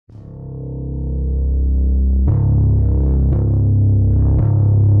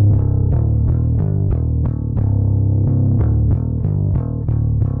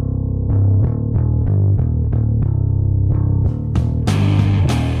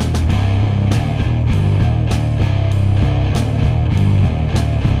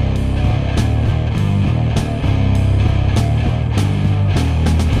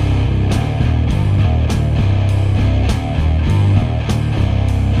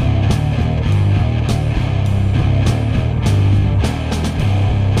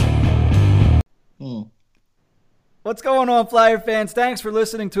What's going on, Flyer fans? Thanks for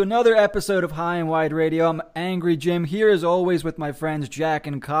listening to another episode of High and Wide Radio. I'm Angry Jim here as always with my friends Jack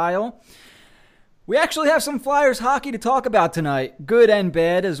and Kyle. We actually have some Flyers hockey to talk about tonight, good and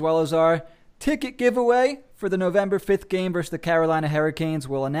bad, as well as our ticket giveaway for the November 5th game versus the Carolina Hurricanes.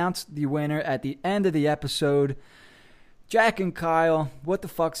 We'll announce the winner at the end of the episode. Jack and Kyle, what the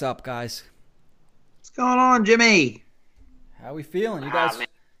fuck's up, guys? What's going on, Jimmy? How we feeling? You guys? Man,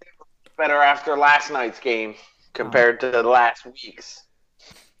 better after last night's game compared to the last week's.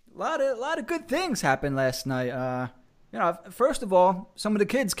 A lot of good things happened last night. First of all, some of the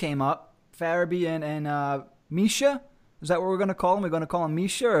kids came up, Farabee and Misha. Is that what we're going to call him? We're going to call him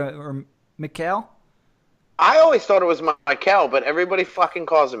Misha or Mikhail? I always thought it was Michael, but everybody fucking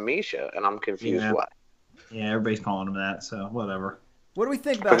calls him Misha, and I'm confused why. Yeah, everybody's calling him that, so whatever. What do we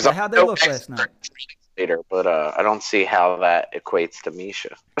think about that? How'd they look last night? Later, but I don't see how that equates to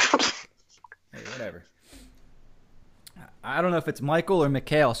Misha. Hey, whatever. I don't know if it's Michael or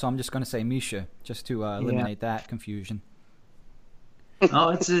Mikhail, so I'm just going to say Misha, just to eliminate that confusion.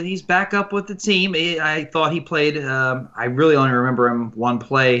 Oh, he's back up with the team. I thought he played. I really only remember him one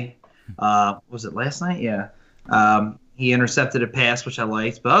play. Was it last night? Yeah. He intercepted a pass, which I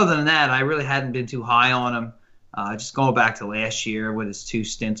liked. But other than that, I really hadn't been too high on him. Just going back to last year with his 2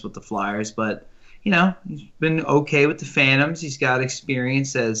 stints with the Flyers. But, he's been okay with the Phantoms. He's got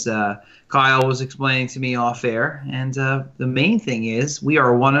experience, as Kyle was explaining to me off air. And the main thing is we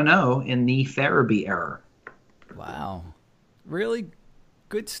are 1-0 in the Farabee era. Wow. Really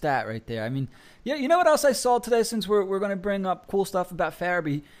good stat right there. I mean, yeah, you know what else I saw today, since we're going to bring up cool stuff about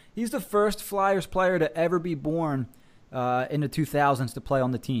Farabee? He's the first Flyers player to ever be born in the 2000s to play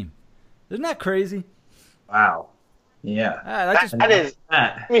on the team. Isn't that crazy? Wow. Yeah.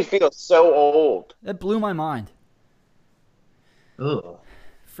 That makes me feel so old. That blew my mind. Ugh.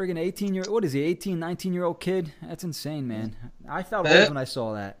 Friggin' 18, 19-year-old kid? That's insane, man. I felt old when I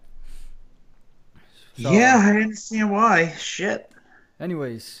saw that. So, yeah, I understand why. Shit.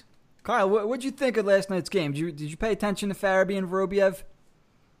 Anyways, Kyle, what'd you think of last night's game? Did you pay attention to Farabee and Vorobiev?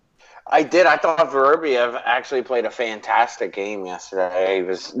 I did. I thought Vorobiev actually played a fantastic game yesterday. He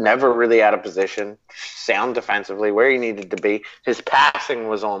was never really out of position, sound defensively, where he needed to be. His passing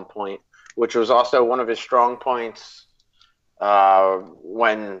was on point, which was also one of his strong points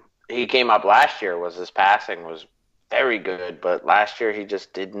when he came up last year. Was his passing was very good, but last year he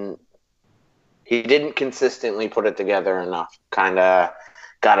just didn't consistently put it together enough. Kind of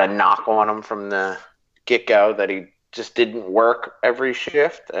got a knock on him from the get-go that he just didn't work every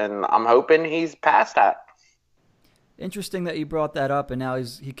shift, and I'm hoping he's past that. Interesting that you brought that up, and now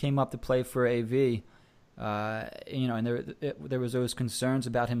he came up to play for AV. And there was those concerns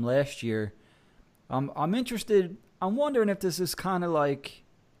about him last year. I'm interested. I'm wondering if this is kind of like,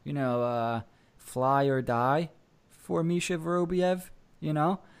 fly or die for Misha Vorobiev.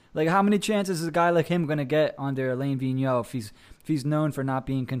 Like, how many chances is a guy like him going to get under Alain Vigneault if he's known for not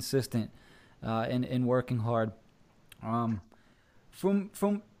being consistent and working hard? From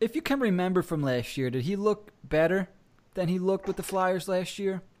if you can remember from last year, did he look better than he looked with the Flyers last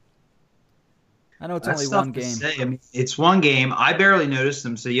year? I know it's only one game. I mean, it's one game. I barely noticed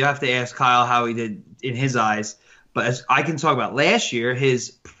him, so you have to ask Kyle how he did in his eyes. But as I can talk about last year, he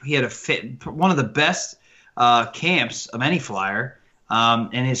had one of the best camps of any Flyer.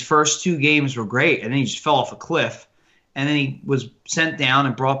 And his first 2 games were great, and then he just fell off a cliff. And then he was sent down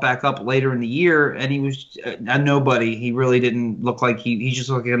and brought back up later in the year, and he was a nobody. He really didn't look like he just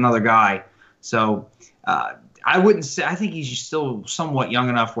looked like another guy. So I wouldn't say – I think he's still somewhat young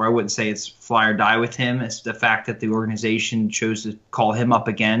enough where I wouldn't say it's fly or die with him. It's the fact that the organization chose to call him up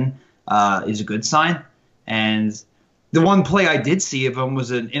again is a good sign. And the one play I did see of him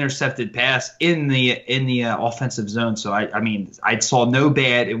was an intercepted pass in the offensive zone. So, I saw no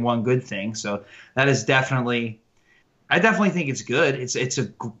bad and one good thing. So that is definitely – I definitely think it's good. It's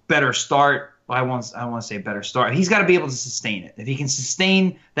a better start. I want to say better start. He's got to be able to sustain it. If he can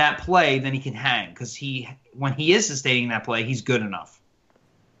sustain that play, then he can hang. Because when he is sustaining that play, he's good enough.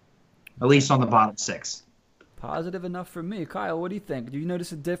 At least on the bottom 6. Positive enough for me. Kyle, what do you think? Do you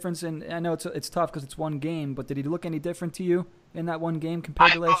notice a difference in? I know it's tough because it's one game, but did he look any different to you in that one game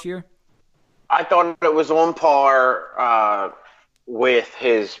compared to last year? I thought it was on par with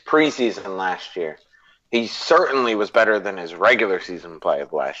his preseason last year. He certainly was better than his regular season play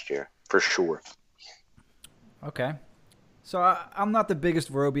of last year, for sure. Okay. So I'm not the biggest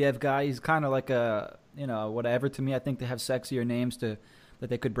Vorobiev guy. He's kind of like a, whatever to me. I think they have sexier names that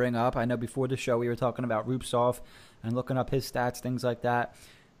they could bring up. I know before the show we were talking about Rubtsov and looking up his stats, things like that.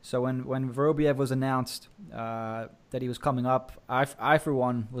 So when Vorobiev was announced that he was coming up, I for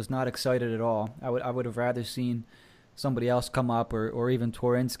one was not excited at all. I would have rather seen somebody else come up, or even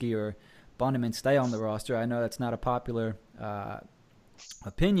Torensky or Bunneman stay on the roster. I know that's not a popular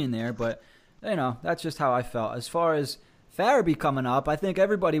opinion there, but that's just how I felt. As far as Farabee coming up, I think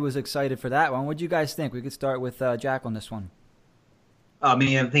everybody was excited for that one. What do you guys think? We could start with Jack on this one. I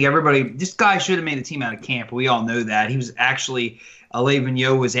mean, I think this guy should have made the team out of camp. We all know that. He was actually, Alain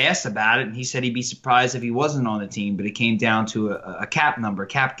Vigneault was asked about it, and he said he'd be surprised if he wasn't on the team, but it came down to a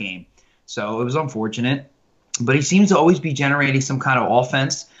cap game. So it was unfortunate. But he seems to always be generating some kind of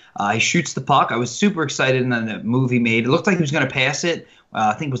offense. He shoots the puck. I was super excited in the move he made. It looked like he was going to pass it.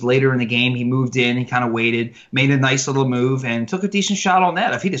 I think it was later in the game. He moved in. He kind of waited, made a nice little move, and took a decent shot on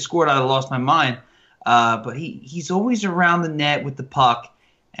net. If he'd have scored, I'd have lost my mind. But he's always around the net with the puck,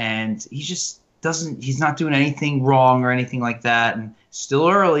 and he just he's not doing anything wrong or anything like that. And still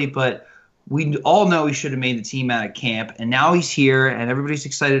early, but we all know he should have made the team out of camp. And now he's here, and everybody's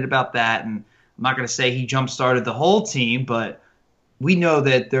excited about that. And I'm not going to say he jump-started the whole team, but we know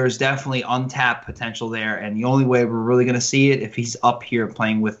that there's definitely untapped potential there, and the only way we're really going to see it if he's up here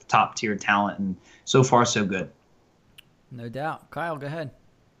playing with top-tier talent, and so far so good. No doubt. Kyle, go ahead.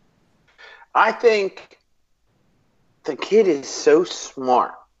 I think the kid is so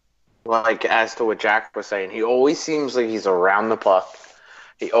smart, like as to what Jack was saying. He always seems like he's around the puck.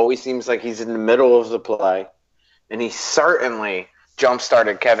 He always seems like he's in the middle of the play, and he certainly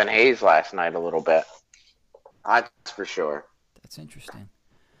jump-started Kevin Hayes last night a little bit. That's for sure. That's interesting.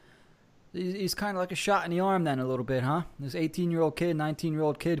 He's kind of like a shot in the arm then a little bit, huh? This 18-year-old kid,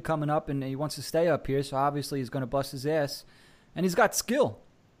 19-year-old kid coming up, and he wants to stay up here, so obviously he's going to bust his ass. And he's got skill.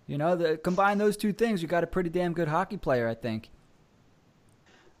 Combine those two things, you got a pretty damn good hockey player, I think.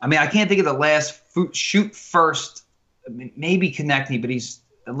 I mean, I can't think of the last shoot first, maybe Konechny, but he's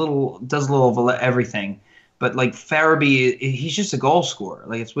does a little of everything. But like Farabee, he's just a goal scorer.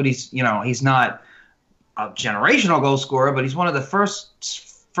 Like it's what he's not a generational goal scorer, but he's one of the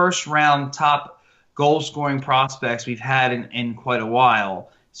first round top goal scoring prospects we've had in quite a while.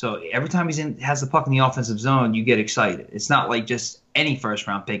 So every time has the puck in the offensive zone, you get excited. It's not like just any first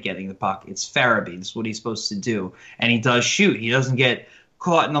round pick getting the puck. It's Farabee. That's what he's supposed to do, and he does shoot. He doesn't get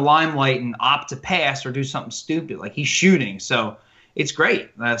caught in the limelight and opt to pass or do something stupid. Like he's shooting, so it's great.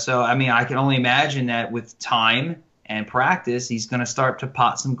 So I mean, I can only imagine that with time and practice, he's going to start to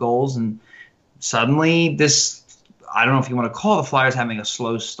pot some goals, and suddenly I don't know if you want to call the Flyers having a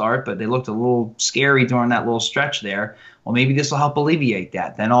slow start, but they looked a little scary during that little stretch there. Well, maybe this will help alleviate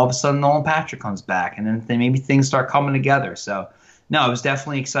that. Then all of a sudden Nolan Patrick comes back, and then maybe things start coming together. So, no, it was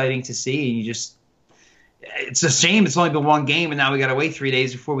definitely exciting to see. And it's a shame it's only been one game, and now we got to wait 3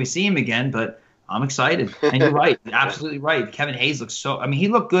 days before we see him again, but I'm excited. And you're right, absolutely right. Kevin Hayes he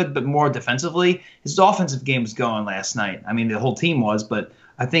looked good, but more defensively. His offensive game was going last night. I mean, the whole team was, but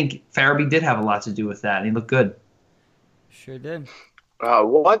I think Farabee did have a lot to do with that, and he looked good. Sure did.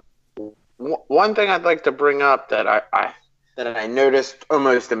 One thing I'd like to bring up that I noticed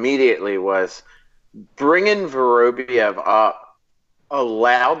almost immediately was bringing Vorobiev up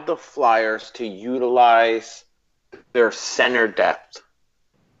allowed the Flyers to utilize their center depth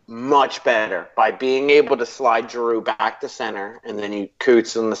much better by being able to slide Giroux back to center, and then you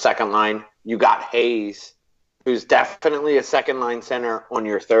Coots in the second line. You got Hayes, who's definitely a second-line center on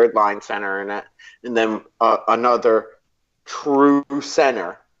your third-line center in it, and then another true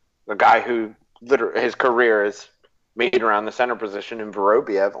center, the guy who his career is made around the center position in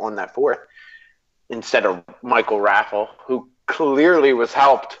Vorobiev on that fourth, instead of Michael Raffl, who clearly was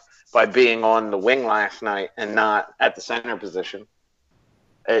helped by being on the wing last night and not at the center position.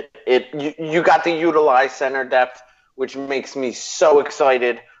 You got to utilize center depth, which makes me so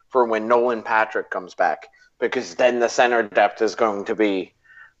excited for when Nolan Patrick comes back, because then the center depth is going to be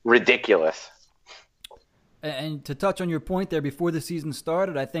ridiculous. And to touch on your point there, before the season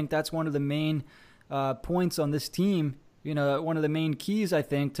started, I think that's one of the main points on this team. One of the main keys, I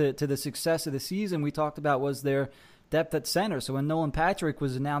think, to the success of the season we talked about was their depth at center. So when Nolan Patrick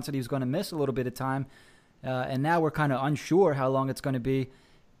was announced that he was going to miss a little bit of time, and now we're kind of unsure how long it's going to be,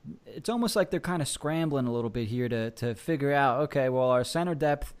 it's almost like they're kind of scrambling a little bit here to figure out, okay, well, our center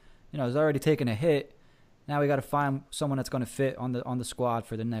depth, has already taken a hit. Now we got to find someone that's going to fit on the squad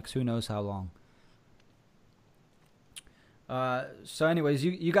for the next who knows how long. So anyways,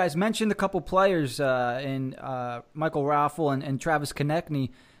 you guys mentioned a couple players in Michael Raffl and Travis Konechny.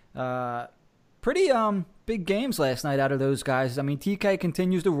 Pretty big games last night out of those guys. I mean, TK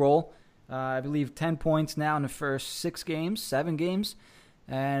continues to roll. I believe 10 points now in the first 7 games.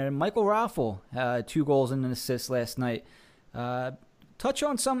 And Michael Raffl, 2 goals and an assist last night. Touch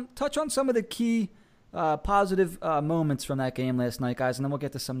on some of the key positive moments from that game last night, guys, and then we'll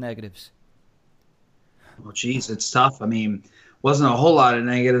get to some negatives. Well, geez, it's tough. I mean, wasn't a whole lot of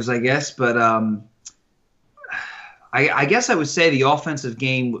negatives, I guess, but I guess I would say the offensive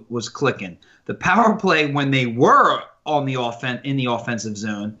game was clicking. The power play when they were on the in the offensive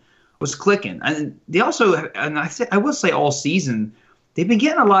zone was clicking, and they also, and I will say all season they've been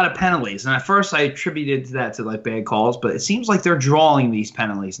getting a lot of penalties. And at first I attributed that to like bad calls, but it seems like they're drawing these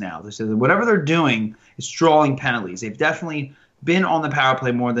penalties now. They said that whatever they're doing is drawing penalties. They've definitely been on the power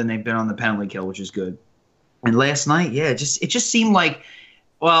play more than they've been on the penalty kill, which is good. And last night, yeah, it just seemed like,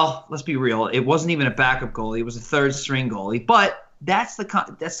 well, let's be real, it wasn't even a backup goalie; it was a third string goalie. But that's the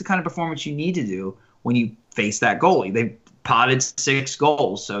kind of performance you need to do when you face that goalie. They potted 6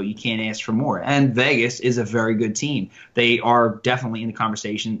 goals, so you can't ask for more. And Vegas is a very good team. They are definitely in the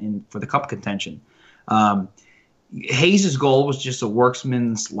conversation for the cup contention. Hayes' goal was just a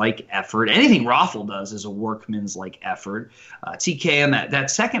workman's-like effort. Anything Raffl does is a workman's-like effort. TK on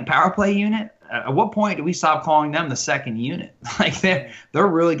that second power play unit, at what point do we stop calling them the second unit? Like they're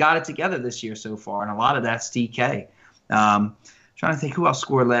really got it together this year so far, and a lot of that's TK. Trying to think who else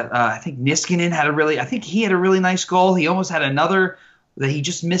scored last. I think Niskanen had a really nice goal. He almost had another that he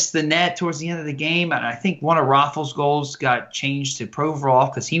just missed the net towards the end of the game. And I think one of Raffl's goals got changed to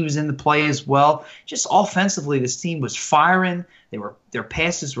Provorov because he was in the play as well. Just offensively, this team was firing. Their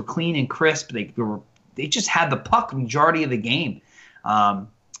passes were clean and crisp. They just had the puck majority of the game. And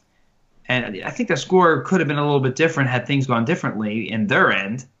I think the score could have been a little bit different had things gone differently in their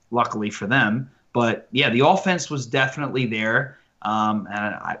end, luckily for them. But, yeah, the offense was definitely there. And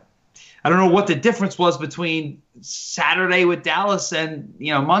I don't know what the difference was between Saturday with Dallas and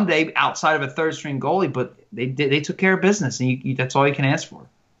Monday outside of a third string goalie, but they took care of business, and that's all you can ask for.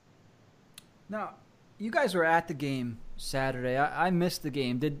 Now, you guys were at the game Saturday. I missed the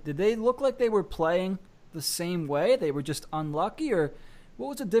game. Did they look like they were playing the same way? They were just unlucky, or what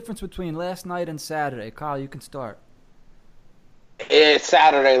was the difference between last night and Saturday? Kyle, you can start.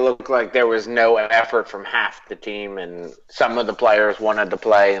 Saturday looked like there was no effort from half the team, and some of the players wanted to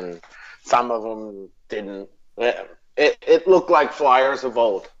play, and some of them didn't. It looked like Flyers of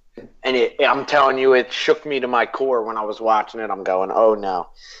old, and I'm telling you, it shook me to my core when I was watching it. I'm going, oh no,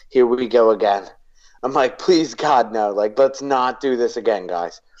 here we go again. I'm like, please God, no. Like, let's not do this again,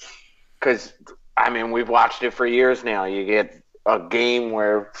 guys. Because, I mean, we've watched it for years now. You get a game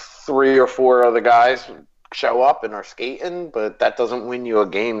where 3 or 4 other guys show up and are skating, but that doesn't win you a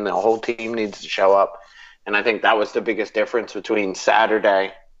game. The whole team needs to show up. And I think that was the biggest difference between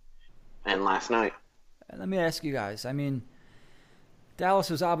Saturday and last night. Let me ask you guys. I mean, Dallas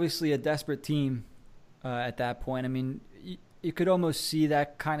was obviously a desperate team at that point. I mean, you could almost see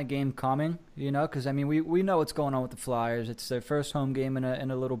that kind of game coming, because, I mean, we know what's going on with the Flyers. It's their first home game in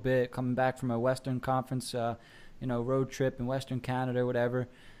a little bit, coming back from a Western Conference road trip in Western Canada or whatever.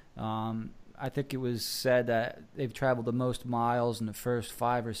 I think it was said that they've traveled the most miles in the first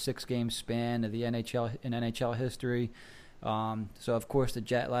 5 or 6 game span of the NHL history. So of course the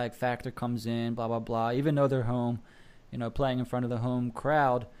jet lag factor comes in, blah blah blah. Even though they're home, playing in front of the home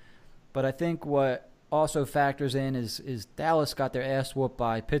crowd, but I think what also factors in is Dallas got their ass whooped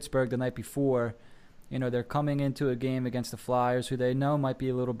by Pittsburgh the night before. They're coming into a game against the Flyers, who they know might be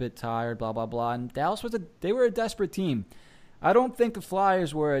a little bit tired, blah blah blah. And Dallas they were a desperate team. I don't think the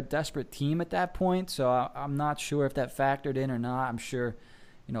Flyers were a desperate team at that point, so I'm not sure if that factored in or not. I'm sure,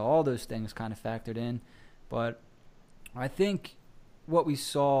 all those things kind of factored in. But I think what we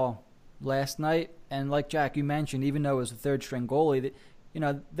saw last night, and like Jack, you mentioned, even though it was a third-string goalie,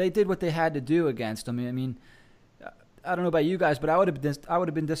 they did what they had to do against them. I mean, I don't know about you guys, but I would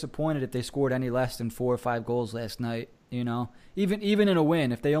have been disappointed if they scored any less than 4 or 5 goals last night. Even in a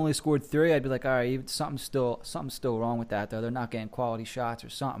win, if they only scored 3, I'd be like, all right, something's still wrong with that, though. They're not getting quality shots or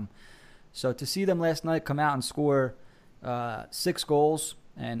something. So to see them last night come out and score 6 goals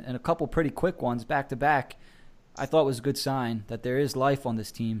and a couple pretty quick ones back to back, I thought was a good sign that there is life on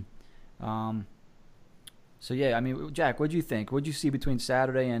this team. So yeah, I mean, Jack, what do you think? What did you see between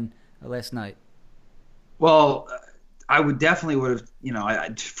Saturday and last night? Well, I would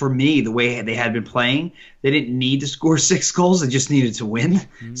have, for me, the way they had been playing, they didn't need to score 6 goals. They just needed to win.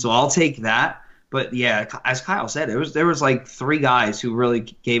 Mm-hmm. So I'll take that. But, yeah, as Kyle said, there was like 3 guys who really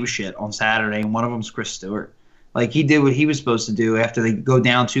gave a shit on Saturday, and one of them's Chris Stewart. Like, he did what he was supposed to do after they go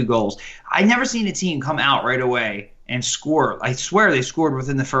down 2 goals. I never seen a team come out right away and score. I swear they scored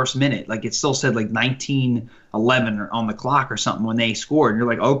within the first minute. Like, it still said, like, 19-11 on the clock or something when they scored. And you're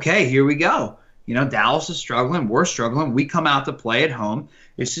like, okay, here we go. Dallas is struggling. We're struggling. We come out to play at home.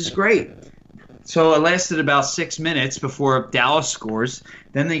 This is great. So it lasted about 6 minutes before Dallas scores.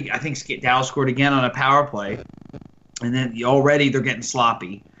 Then I think Dallas scored again on a power play. And then already they're getting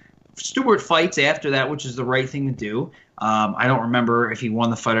sloppy. Stewart fights after that, which is the right thing to do. I don't remember if he won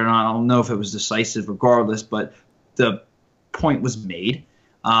the fight or not. I don't know if it was decisive regardless, but the point was made.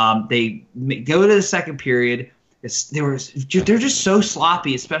 They go to the second period. They're just so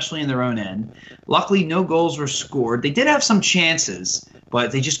sloppy, especially in their own end. Luckily, no goals were scored. They did have some chances,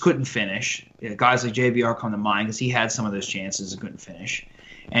 but they just couldn't finish. Guys like JVR come to mind because he had some of those chances and couldn't finish.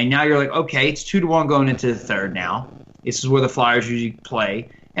 And now you're like, okay, it's 2-1 going into the third now. This is where the Flyers usually play.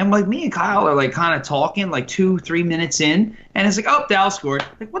 And like me and Kyle are like kind of talking like 2-3 minutes in, and it's like, oh, Dallas scored.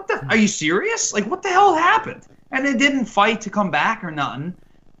 Like, what the? Are you serious? Like, what the hell happened? And they didn't fight to come back or nothing.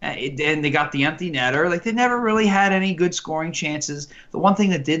 And they got the empty netter. Like, they never really had any good scoring chances. The one thing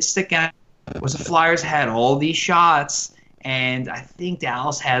that did stick out was the Flyers had all these shots, and I think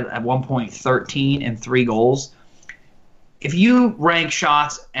Dallas had at one point 13 and 3 goals. If you rank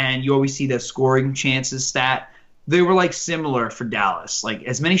shots and you always see the scoring chances stat, they were like similar for Dallas. Like,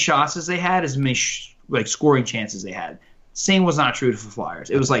 as many shots as they had, as many scoring chances they had. Same was not true for Flyers.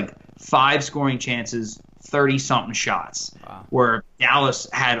 It was like 5 scoring chances, 30-something shots. Wow. Where Dallas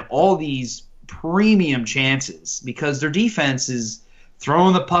had all these premium chances because their defense is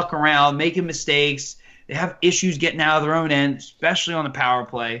throwing the puck around, making mistakes. They have issues getting out of their own end, especially on the power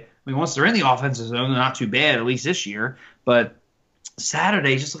play. I mean, once they're in the offensive zone, they're not too bad, at least this year. But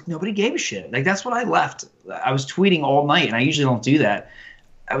Saturday, just like nobody gave a shit. Like, that's what I left. I was tweeting all night, and I usually don't do that.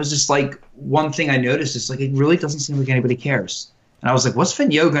 I was just like, one thing I noticed is like, it really doesn't seem like anybody cares. And I was like, what's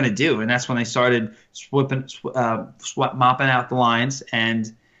Vigneault going to do? And that's when they started mopping out the lines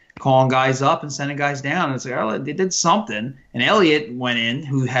and calling guys up and sending guys down. And it's like, oh, they did something. And Elliott went in,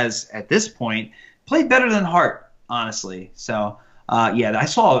 who has, at this point, played better than Hart, honestly. So, yeah, I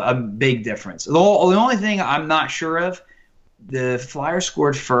saw a big difference. The only thing I'm not sure of, the Flyers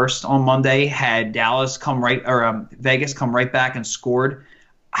scored first on Monday, had Vegas come right back and scored,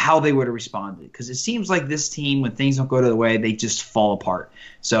 how they would have responded. Because it seems like this team, when things don't go to the way, they just fall apart.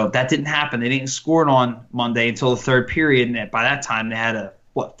 So that didn't happen. They didn't score on Monday until the third period, and by that time they had a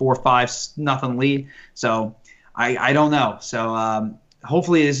 4-5-0 lead. So I don't know. So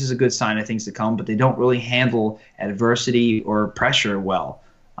hopefully this is a good sign of things to come, but they don't really handle adversity or pressure well.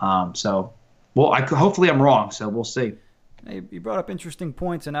 Hopefully I'm wrong, so we'll see. Hey, you brought up interesting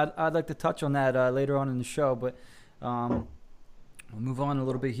points, and I'd like to touch on that later on in the show, but we'll move on a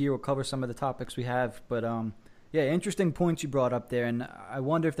little bit here. We'll cover some of the topics we have. But, yeah, interesting points you brought up there, and I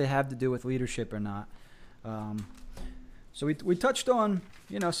wonder if they have to do with leadership or not. So we touched on,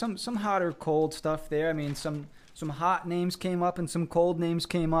 some hot or cold stuff there. I mean, some hot names came up and some cold names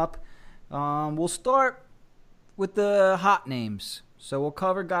came up. We'll start with the hot names. So we'll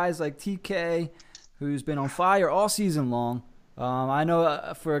cover guys like TK, who's been on fire all season long. I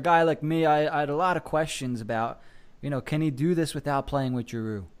know for a guy like me, I had a lot of questions about, can he do this without playing with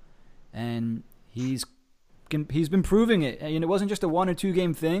Giroux? And he's been proving it. And it wasn't just a 1 or 2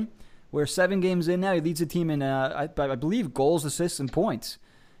 game thing. We're 7 games in now. He leads the team in, I believe, goals, assists, and points.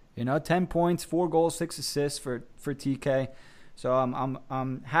 10 points, 4 goals, 6 assists for TK. So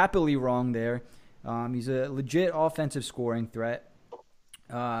I'm happily wrong there. He's a legit offensive scoring threat.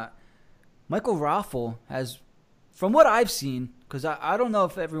 Michael Raffl has, from what I've seen, because I don't know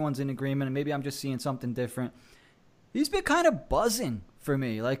if everyone's in agreement, and maybe I'm just seeing something different. He's been kind of buzzing for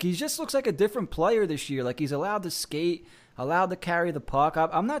me. Like, he just looks like a different player this year. Like, he's allowed to skate, allowed to carry the puck.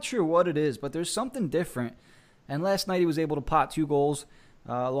 I'm not sure what it is, but there's something different. And last night he was able to pot 2 goals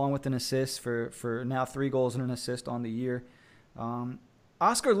along with an assist for now 3 goals and an assist on the year.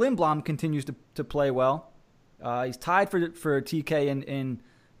 Oscar Lindblom continues to play well. He's tied for TK in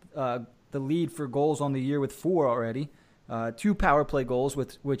the lead for goals on the year with 4 already. 2 power play goals,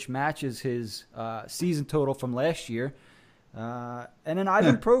 which matches his season total from last year. And then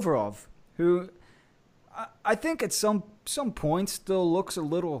Ivan Provorov, who I think at some points still looks a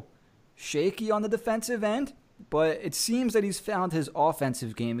little shaky on the defensive end, but it seems that he's found his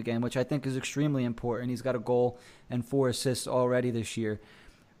offensive game again, which I think is extremely important. He's got a goal and 4 assists already this year.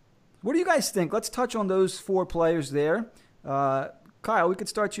 What do you guys think? Let's touch on those 4 players there. Kyle, we could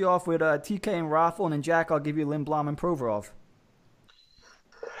start you off with TK and Raffl, and then Jack, I'll give you Lindblom and Provorov.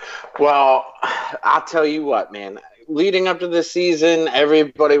 Well, I'll tell you what, man. Leading up to the season,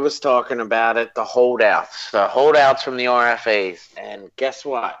 everybody was talking about it, the holdouts from the RFAs. And guess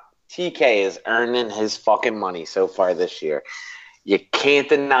what? TK is earning his fucking money so far this year. You can't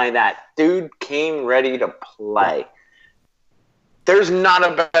deny that. Dude came ready to play. There's not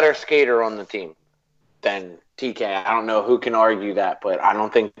a better skater on the team than TK. I don't know who can argue that, but I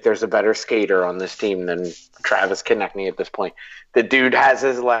don't think there's a better skater on this team than Travis Konecny at this point. The dude has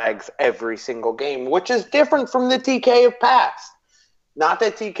his legs every single game, which is different from the TK of past. Not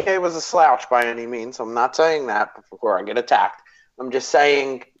that TK was a slouch by any means. I'm not saying that before I get attacked. I'm just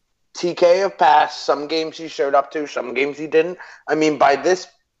saying TK have passed. Some games he showed up to, some games he didn't. I mean, by this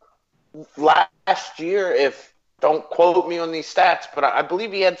last year, if don't quote me on these stats, but I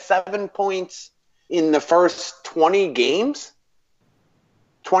believe he had 7 points in the first 20 games,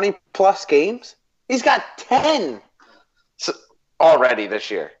 20 plus games. He's got 10 already this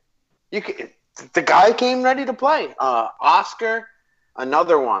year. The guy came ready to play. Oscar,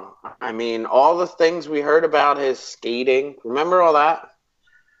 another one. I mean, all the things we heard about his skating. Remember all that?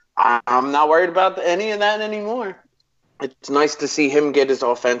 I'm not worried about any of that anymore. It's nice to see him get his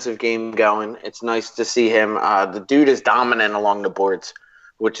offensive game going. It's nice to see him. The dude is dominant along the boards,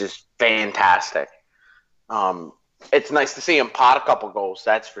 which is fantastic. It's nice to see him pot a couple goals,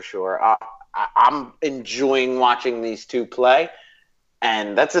 that's for sure. I'm enjoying watching these two play,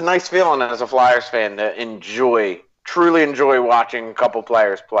 and that's a nice feeling as a Flyers fan to truly enjoy watching a couple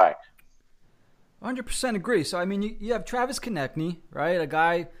players play. 100% agree. So, I mean, you have Travis Konechny, right? A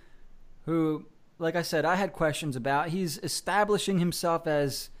guy who, like I said, I had questions about. He's establishing himself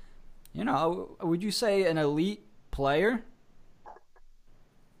as, would you say an elite player?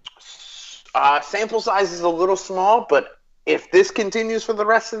 Sample size is a little small, but if this continues for the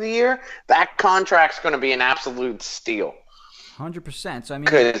rest of the year, that contract's going to be an absolute steal. 100%. So, I mean,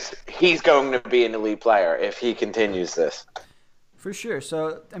 because he's going to be an elite player if he continues this. For sure.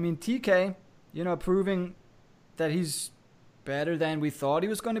 So, I mean, TK, proving that he's better than we thought he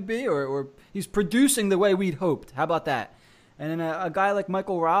was going to be, or he's producing the way we'd hoped. How about that? And then a guy like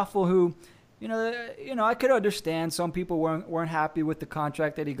Michael Raffl, who, I could understand some people weren't happy with the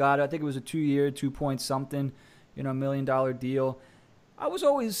contract that he got. I think it was a 2-year, 2-point-something, $1 million deal. I was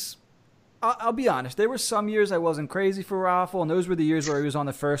always, I'll be honest, there were some years I wasn't crazy for Raffl, and those were the years where he was on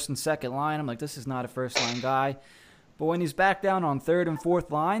the first and second line. I'm like, this is not a first-line guy. But when he's back down on third and fourth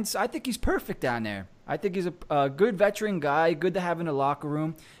lines, I think he's perfect down there. I think he's a good veteran guy, good to have in the locker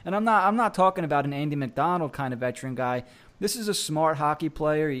room. And I'm not talking about an Andy McDonald kind of veteran guy. This is a smart hockey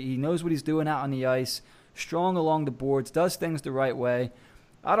player. He knows what he's doing out on the ice, strong along the boards, does things the right way.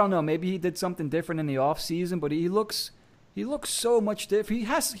 I don't know, maybe he did something different in the offseason, but he looks so much different.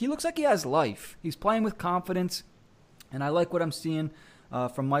 He looks like he has life. He's playing with confidence, and I like what I'm seeing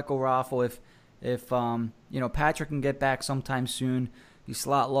from Michael Raffl. If Patrick can get back sometime soon, you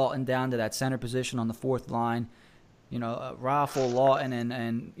slot Lawton down to that center position on the fourth line. Raffl, Lawton,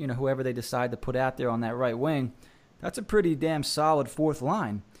 and whoever they decide to put out there on that right wing. That's a pretty damn solid fourth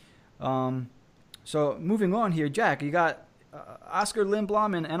line. So moving on here, Jack, you got Oscar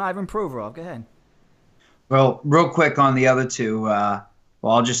Lindblom and Ivan Provorov. Go ahead. Well, real quick on the other two,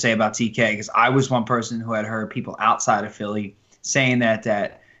 I'll just say about TK, because I was one person who had heard people outside of Philly saying that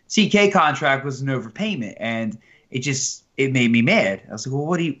TK contract was an overpayment, and it made me mad. I was like, well,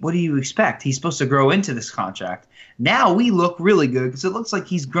 what do you expect? He's supposed to grow into this contract. Now we look really good because it looks like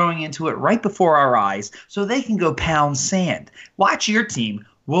he's growing into it right before our eyes, so they can go pound sand. Watch your team.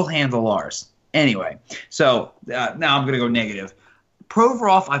 We'll handle ours. Anyway, so now I'm going to go negative.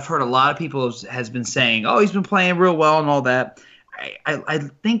 Provorov, I've heard a lot of people has been saying, oh, he's been playing real well and all that. I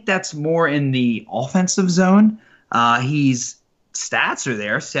think that's more in the offensive zone. He's stats are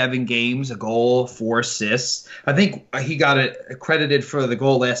there: 7 games, a goal, 4 assists. I think he got it accredited for the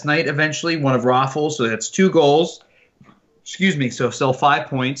goal last night. Eventually, one of Raffl, so that's 2 goals. Excuse me, so still 5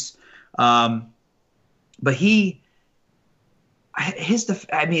 points. But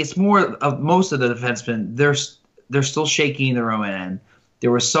it's more of most of the defensemen. They're still shaky in their own end.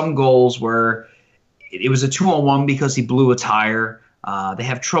 There were some goals where it was a 2-on-1 because he blew a tire. They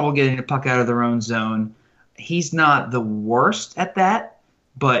have trouble getting the puck out of their own zone. He's not the worst at that,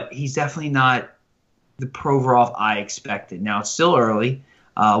 but he's definitely not the Provorov I expected. Now, it's still early.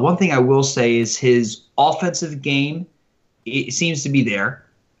 One thing I will say is his offensive game, it seems to be there.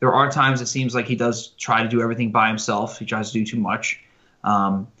 There are times it seems like he does try to do everything by himself. He tries to do too much.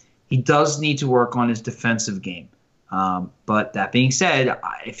 He does need to work on his defensive game. But that being said,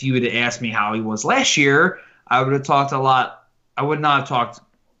 if you would have asked me how he was last year, I would have talked a lot. I would not have talked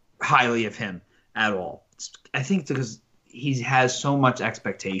highly of him at all. I think because he has so much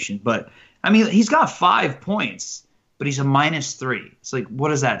expectation. But, I mean, he's got 5 points, but he's a -3. It's like, what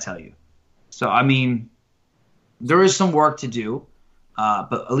does that tell you? So, I mean, there is some work to do,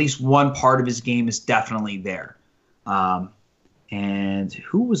 but at least one part of his game is definitely there. And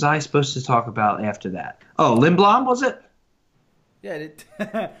who was I supposed to talk about after that? Oh, Lindblom, was it? Yeah.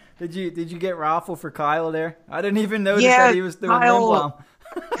 Did you get Raffl for Kyle there? I didn't even notice that he was doing Lindblom.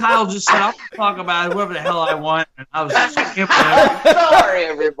 Kyle just said, I'll talk about whoever the hell I want. And I was just sorry,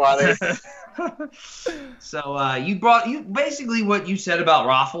 everybody. So you basically what you said about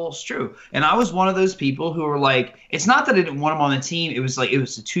Raffle is true, and I was one of those people who were like, it's not that I didn't want him on the team. It was like it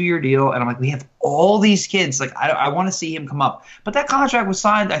was a 2-year deal, and I'm like, we have all these kids. Like I want to see him come up, but that contract was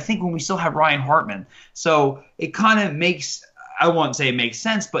signed, I think, when we still have Ryan Hartman. So it kind of makes, I won't say it makes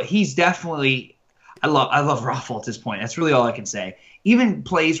sense, but he's definitely. I love Raffle at this point. That's really all I can say. Even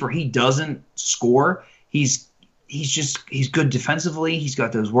plays where he doesn't score, he's good defensively. He's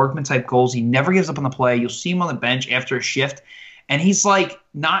got those workman type goals. He never gives up on the play. You'll see him on the bench after a shift, and he's like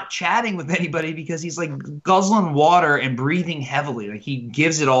not chatting with anybody because he's like guzzling water and breathing heavily. Like he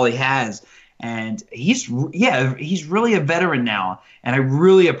gives it all he has, and he's really a veteran now, and I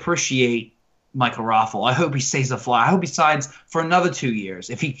really appreciate Michael Raffle. I hope he stays a fly. I hope he signs for another 2 years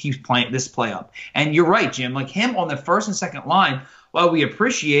if he keeps playing this play up. And you're right, Jim. Like him on the first and second line, while we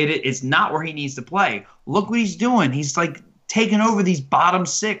appreciate it, it's not where he needs to play. Look what he's doing. He's like taking over these bottom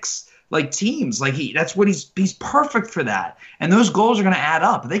six like teams. Like that's what he's perfect for that. And those goals are going to add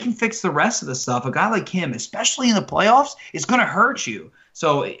up. They can fix the rest of the stuff. A guy like him, especially in the playoffs, is going to hurt you.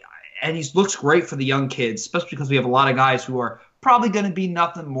 So, and he looks great for the young kids, especially because we have a lot of guys who are probably going to be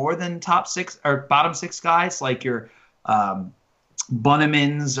nothing more than top six or bottom six guys, like your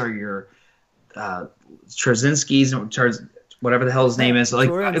Bunnemans or your Trzynski's, whatever the hell his name is. Like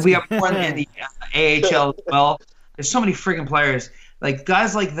we have one in the AHL as well. There's so many freaking players, like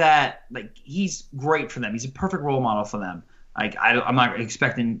guys like that. Like he's great for them. He's a perfect role model for them. Like I'm not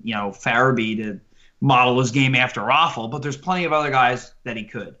expecting Farabee to model his game after Raffle, but there's plenty of other guys that he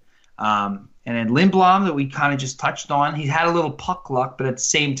could. And then Lindblom that we kind of just touched on, he had a little puck luck, but at the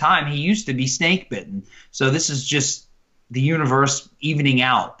same time, he used to be snake bitten. So this is just the universe evening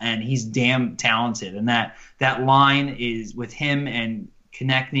out, and he's damn talented. And that line is with him and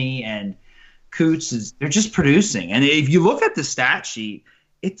Konechny and Coots they're just producing. And if you look at the stat sheet,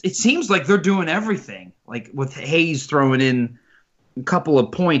 it seems like they're doing everything. Like with Hayes throwing in a couple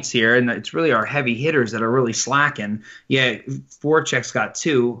of points here, and it's really our heavy hitters that are really slacking. Yeah, Voracek's got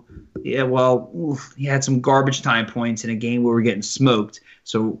 2. Yeah, well, he had some garbage time points in a game where we're getting smoked.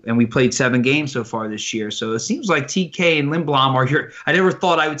 So, and we played 7 games so far this year. So it seems like TK and Lindblom are here. I never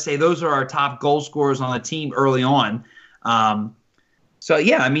thought I would say those are our top goal scorers on the team early on. So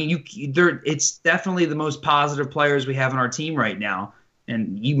yeah, I mean, it's definitely the most positive players we have on our team right now.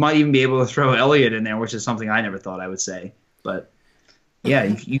 And you might even be able to throw Elliott in there, which is something I never thought I would say, but. Yeah,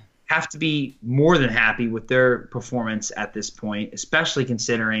 you have to be more than happy with their performance at this point, especially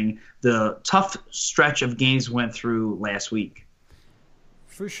considering the tough stretch of games went through last week.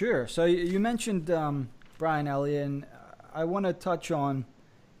 For sure. So you mentioned Brian Elliott, and I want to touch on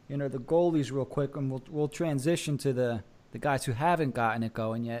the goalies real quick, and we'll transition to the guys who haven't gotten it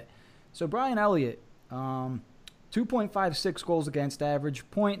going yet. So Brian Elliott, 2.56 goals against average,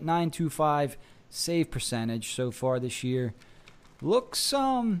 .925 save percentage so far this year. Looks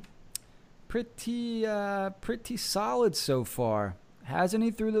pretty solid so far. Hasn't he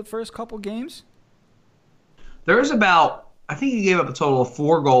through the first couple games? There's I think he gave up a total of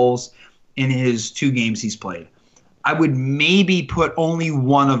 4 goals in his 2 games he's played. I would maybe put only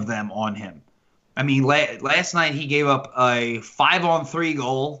one of them on him. I mean, last night he gave up a 5-on-3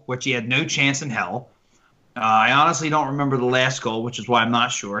 goal, which he had no chance in hell. I honestly don't remember the last goal, which is why I'm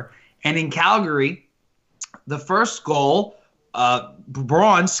not sure. And in Calgary, the first goal,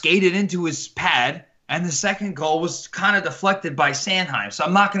 Braun skated into his pad, and the second goal was kind of deflected by Sanheim. So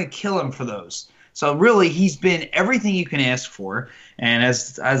I'm not going to kill him for those. So really, he's been everything you can ask for. And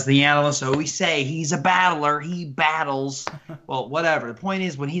as the analysts always say, he's a battler. He battles. Well, whatever. The point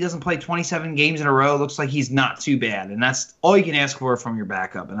is, when he doesn't play 27 games in a row, it looks like he's not too bad. And that's all you can ask for from your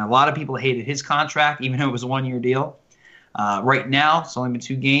backup. And a lot of people hated his contract, even though it was a 1-year deal. Right now, it's only been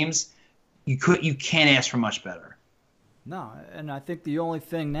 2 games. You can't ask for much better. No, and I think the only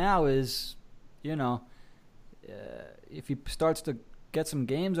thing now is, if he starts to get some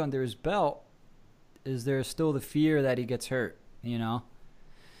games under his belt, is there still the fear that he gets hurt,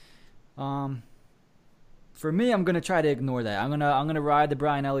 For me, I'm going to try to ignore that. I'm going to ride the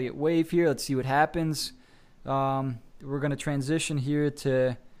Brian Elliott wave here. Let's see what happens. We're going to transition here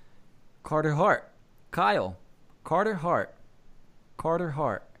to Carter Hart. Kyle, Carter Hart.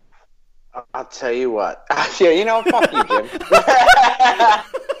 I'll tell you what. Yeah, fuck you, Jim.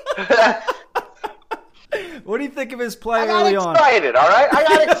 What do you think of his play early on? I got excited, all right? I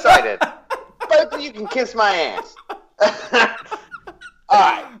got excited. But you can kiss my ass. All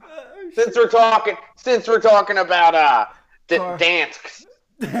right. Since we're talking about Dansk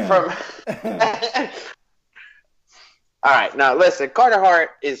from all right, now listen, Carter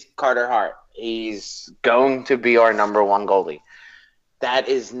Hart is Carter Hart. He's going to be our number 1 goalie. That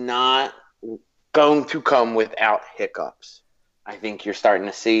is not going to come without hiccups. I think you're starting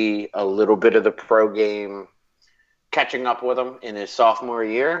to see a little bit of the pro game catching up with him in his sophomore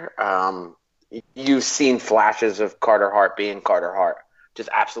year. You've seen flashes of Carter Hart being Carter Hart, just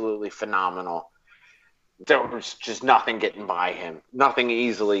absolutely phenomenal. There was just nothing getting by him, nothing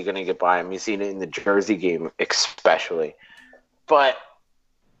easily going to get by him. You've seen it in the Jersey game, especially. But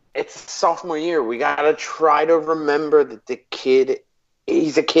it's sophomore year. We got to try to remember that the kid,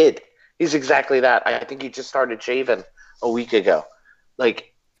 he's a kid. He's exactly that. I think he just started shaving a week ago.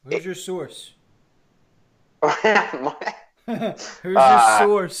 Like, who's your source? Who's your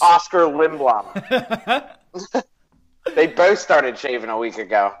source? Oscar Lindblom. They both started shaving a week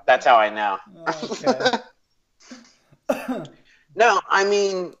ago. That's how I know. Okay. No, I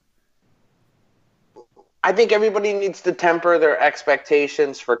mean, I think everybody needs to temper their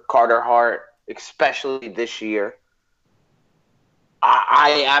expectations for Carter Hart, especially this year.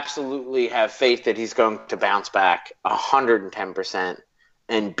 I absolutely have faith that he's going to bounce back 110%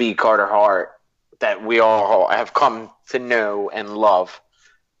 and be Carter Hart that we all have come to know and love.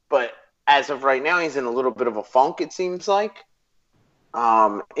 But as of right now, he's in a little bit of a funk, it seems like.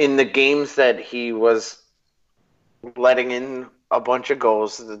 In the games that he was letting in a bunch of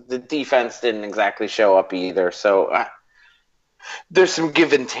goals, the defense didn't exactly show up either. So there's some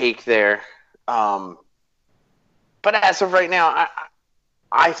give and take there. But as of right now,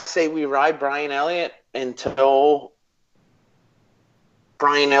 I say we ride Brian Elliott until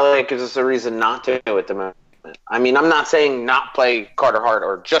Brian Elliott gives us a reason not to at the moment. I mean, I'm not saying not play Carter Hart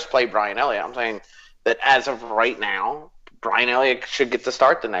or just play Brian Elliott. I'm saying that as of right now, Brian Elliott should get to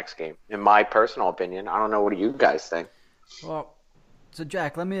start the next game, in my personal opinion. I don't know. What do you guys think? Well, so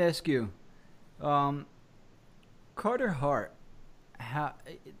Jack, let me ask you. Carter Hart,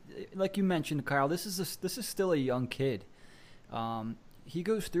 like you mentioned, Kyle, this is still a young kid. He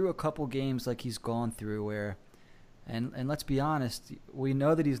goes through a couple games like he's gone through where, and let's be honest, we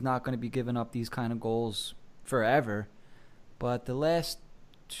know that he's not going to be giving up these kind of goals forever. But the last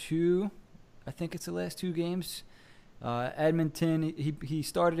two, I think it's the last two games, Edmonton, he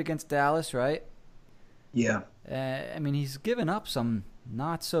started against Dallas, right? Yeah. I mean, he's given up some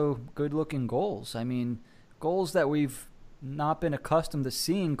not so good-looking goals. I mean, goals that we've not been accustomed to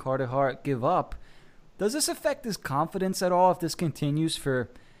seeing Carter Hart give up. Does this affect his confidence at all if this continues for,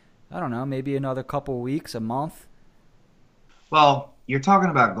 I don't know, maybe another couple of weeks, a month? Well, you're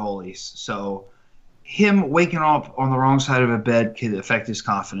talking about goalies, so him waking up on the wrong side of a bed could affect his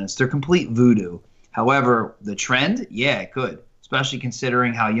confidence. They're complete voodoo. However, the trend, yeah, it could, especially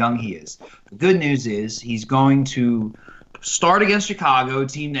considering how young he is. The good news is he's going to start against Chicago, a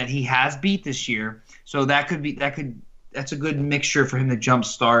team that he has beat this year. So that's a good mixture for him to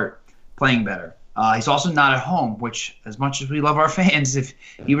jumpstart playing better. He's also not at home, which, as much as we love our fans, if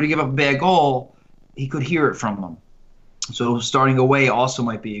he were to give up a bad goal, he could hear it from them. So starting away also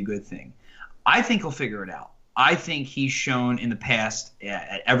might be a good thing. I think he'll figure it out. I think he's shown in the past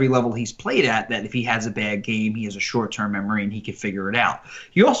at every level he's played at that if he has a bad game, he has a short-term memory and he can figure it out.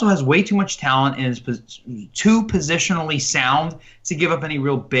 He also has way too much talent and is too positionally sound to give up any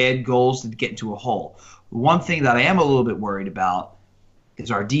real bad goals to get into a hole. One thing that I am a little bit worried about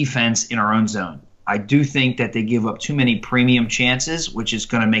is our defense in our own zone. I do think that they give up too many premium chances, which is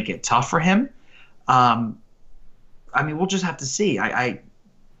going to make it tough for him. I mean, we'll just have to see.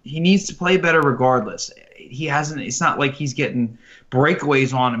 He needs to play better regardless. He hasn't. It's not like he's getting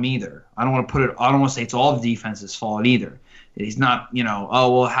breakaways on him either. I don't want to say it's all the defense's fault either. He's not.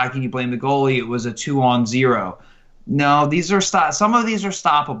 Oh well, how can you blame the goalie? It was a 2-on-0. No, some of these are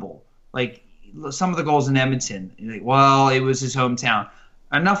stoppable. Like some of the goals in Edmonton. Like, well, it was his hometown.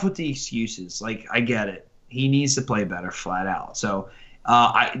 Enough with the excuses. Like, I get it. He needs to play better, flat out. So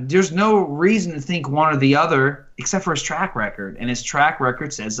there's no reason to think one or the other except for his track record. And his track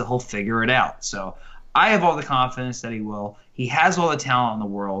record says that he'll figure it out. So I have all the confidence that he will. He has all the talent in the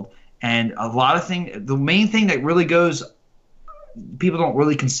world. And a lot of things, the main thing that really people don't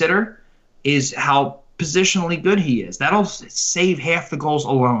really consider is how positionally good he is. That'll save half the goals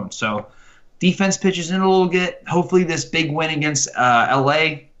alone. So defense pitches in a little bit. Hopefully this big win against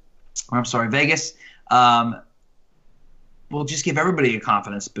Vegas, will just give everybody a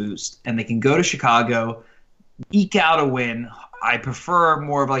confidence boost. And they can go to Chicago, eke out a win. I prefer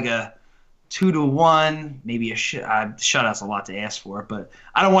more of like a 2-1, maybe a shutout's a lot to ask for, but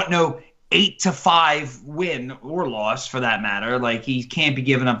I don't want no 8-5 win or loss for that matter. Like, he can't be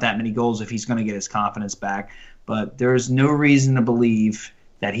giving up that many goals if he's going to get his confidence back. But there's no reason to believe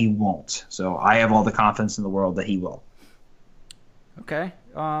that he won't. So I have all the confidence in the world that he will. Okay.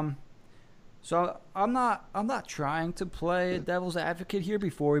 So I'm not trying to play devil's advocate here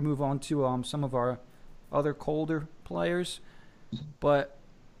before we move on to some of our other colder players, but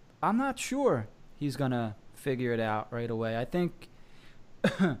I'm not sure he's gonna figure it out right away. I think,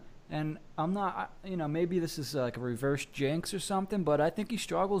 and I'm not, maybe this is like a reverse jinx or something, but I think he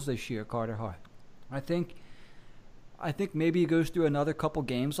struggles this year, Carter Hart. I think maybe he goes through another couple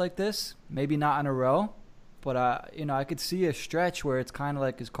games like this, maybe not in a row, but I could see a stretch where it's kind of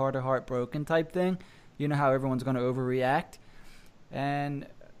like his Carter Hart broken type thing. You know how everyone's going to overreact, and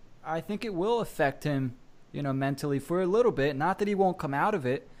I think it will affect him, mentally for a little bit. Not that he won't come out of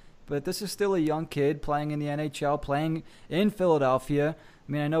it, but this is still a young kid playing in the NHL, playing in Philadelphia.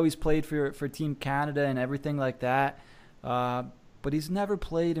 I mean, I know he's played for Team Canada and everything like that, but he's never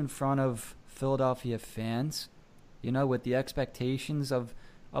played in front of Philadelphia fans, with the expectations of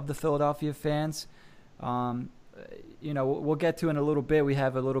the Philadelphia fans. We'll get to in a little bit. We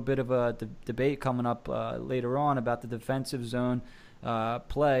have a little bit of a debate coming up later on about the defensive zone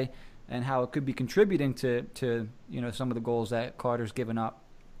play and how it could be contributing to some of the goals that Carter's given up.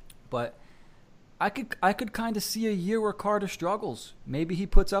 But I could kind of see a year where Carter struggles. Maybe he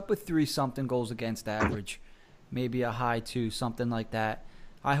puts up with 3-something goals against average, maybe a high 2, something like that.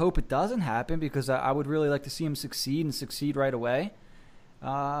 I hope it doesn't happen because I would really like to see him succeed right away.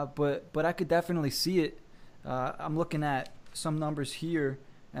 But I could definitely see it. I'm looking at some numbers here,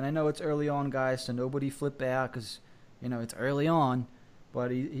 and I know it's early on, guys, so nobody flip out because it's early on.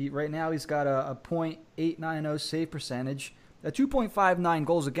 But he right now he's got a .890 save percentage. A 2.59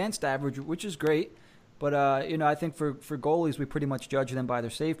 goals against average, which is great. But, I think for goalies, we pretty much judge them by their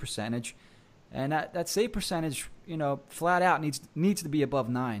save percentage. And that save percentage, flat out needs to be above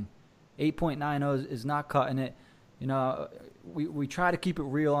 9. 8.90 is not cutting it. We try to keep it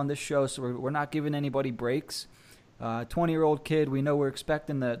real on this show, so we're not giving anybody breaks. 20-year-old kid, we know we're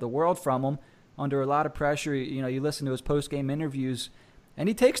expecting the world from him under a lot of pressure. You listen to his post-game interviews, and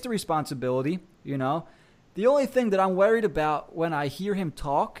he takes the responsibility, The only thing that I'm worried about when I hear him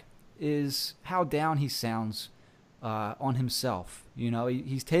talk is how down he sounds on himself.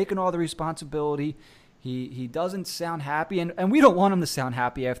 He's taken all the responsibility. He doesn't sound happy, and we don't want him to sound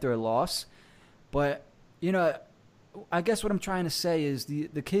happy after a loss. But, I guess what I'm trying to say is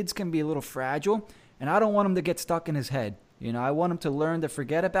the kids can be a little fragile, and I don't want him to get stuck in his head. I want him to learn to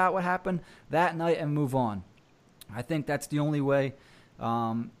forget about what happened that night and move on. I think that's the only way.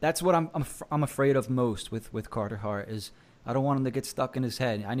 That's what I'm afraid of most with Carter Hart is I don't want him to get stuck in his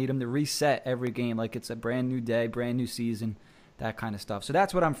head. I need him to reset every game like it's a brand new day, brand new season, that kind of stuff. So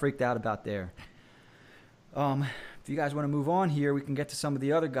that's what I'm freaked out about there. If you guys want to move on here, we can get to some of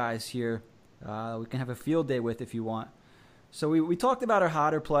the other guys here. We can have a field day with if you want. So we talked about our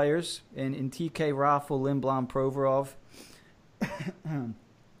hotter players in TK, Raffl, Lindblom, Provorov.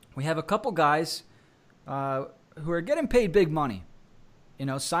 We have a couple guys who are getting paid big money.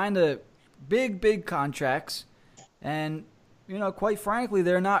 Signed to big contracts. And, quite frankly,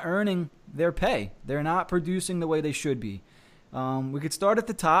 they're not earning their pay. They're not producing the way they should be. We could start at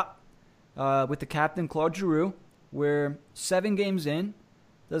the top with the captain, Claude Giroux, where 7 games in,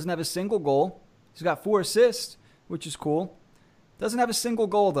 doesn't have a single goal. He's got 4 assists, which is cool. Doesn't have a single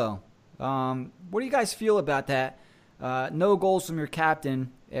goal, though. What do you guys feel about that? No goals from your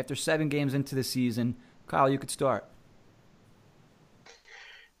captain after 7 games into the season. Kyle, you could start.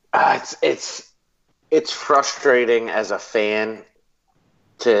 It's frustrating as a fan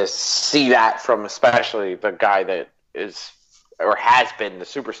to see that from especially the guy that is or has been the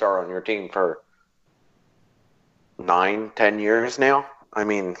superstar on your team for 9-10 years now. I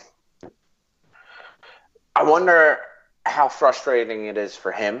mean, I wonder how frustrating it is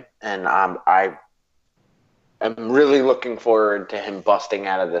for him, and I am really looking forward to him busting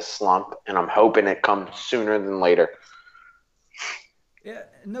out of this slump, and I'm hoping it comes sooner than later. Yeah,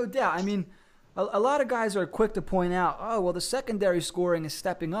 no doubt. I mean, a lot of guys are quick to point out, oh, well, the secondary scoring is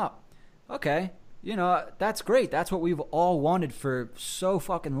stepping up. Okay, that's great. That's what we've all wanted for so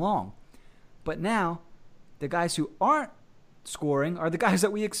fucking long. But now, the guys who aren't scoring are the guys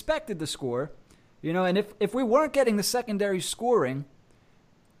that we expected to score. And if we weren't getting the secondary scoring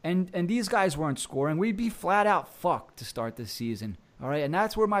and these guys weren't scoring, we'd be flat out fucked to start this season. All right, and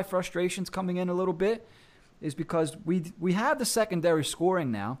that's where my frustration's coming in a little bit, is because we have the secondary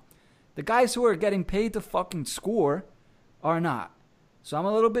scoring now. The guys who are getting paid to fucking score are not. So I'm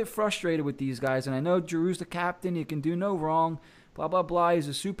a little bit frustrated with these guys, and I know Giroux's the captain. He can do no wrong. Blah, blah, blah. He's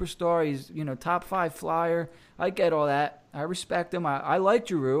a superstar. He's, top 5 flyer. I get all that. I respect him. I like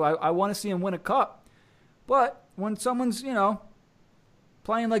Giroux. I want to see him win a cup. But when someone's,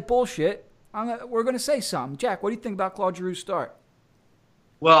 playing like bullshit, we're going to say something. Jack, what do you think about Claude Giroux's start?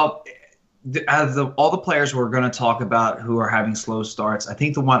 Well, out of all the players we're going to talk about who are having slow starts, I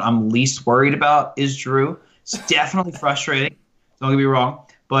think the one I'm least worried about is Drew. It's definitely frustrating. Don't get me wrong,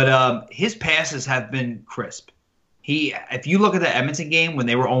 but his passes have been crisp. If you look at the Edmonton game when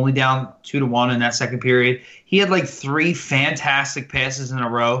they were only down 2-1 in that second period, he had like 3 fantastic passes in a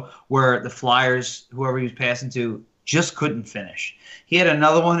row where the Flyers, whoever he was passing to, just couldn't finish. He had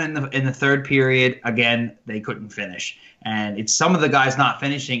another one in the third period. Again, they couldn't finish. And it's some of the guys not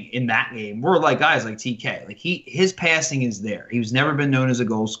finishing in that game were like guys like TK. Like his passing is there. He's never been known as a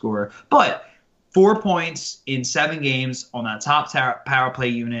goal scorer. But 4 points in 7 games on that top power play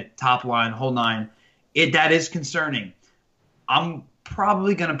unit, top line, whole nine, that is concerning. I'm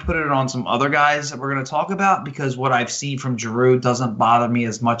probably going to put it on some other guys that we're going to talk about because what I've seen from Giroux doesn't bother me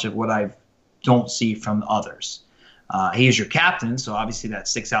as much of what I don't see from others. He is your captain, so obviously that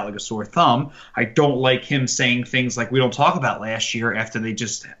sticks out like a sore thumb. I don't like him saying things like we don't talk about last year after they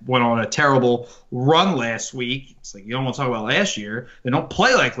just went on a terrible run last week. It's like you don't want to talk about last year. They don't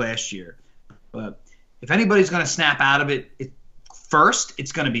play like last year. But if anybody's going to snap out of it first,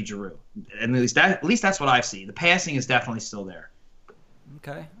 it's going to be Giroux. And at least that's what I've seen. The passing is definitely still there.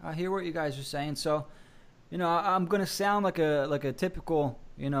 Okay, I hear what you guys are saying. So, I'm going to sound like a typical,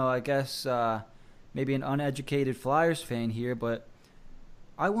 I guess maybe an uneducated Flyers fan here, but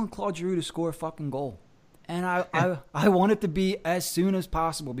I want Claude Giroux to score a fucking goal. And I want it to be as soon as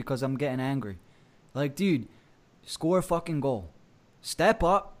possible because I'm getting angry. Like, dude, score a fucking goal. Step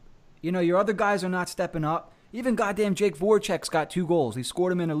up. Your other guys are not stepping up. Even goddamn Jake Voracek's got 2 goals. He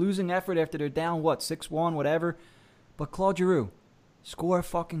scored them in a losing effort after they're down, 6-1, whatever. But Claude Giroux, score a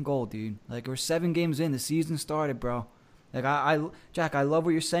fucking goal, dude. Like, we're 7 games in. The season started, bro. Like, Jack, I love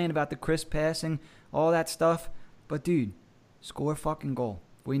what you're saying about the crisp passing, all that stuff. But, dude, score a fucking goal.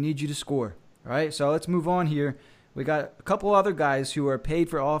 We need you to score. All right, so let's move on here. We got a couple other guys who are paid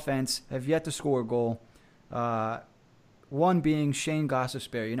for offense, have yet to score a goal. One being Shane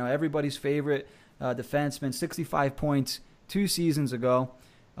Gostisbehere. Everybody's favorite defenseman, 65 points 2 seasons ago.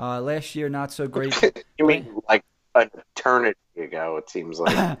 Last year, not so great. You mean like an eternity ago, it seems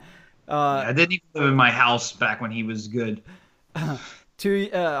like. I didn't even live in my house back when he was good. Last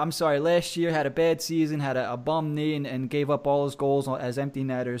year had a bad season, had a bum knee, and gave up all his goals as empty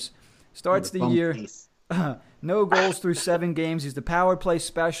netters. Starts the year, no goals through 7 games. He's the power play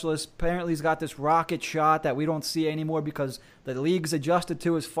specialist. Apparently he's got this rocket shot that we don't see anymore because the league's adjusted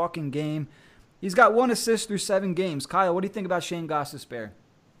to his fucking game. He's got 1 assist through 7 games. Kyle, what do you think about Shane Gostisbehere?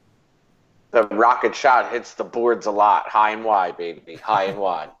 The rocket shot hits the boards a lot. High and wide, baby. High and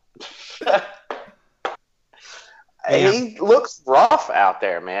wide. He looks rough out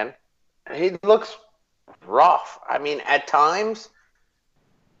there, man. He looks rough. I mean, at times,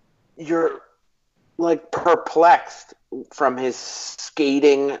 you're like perplexed from his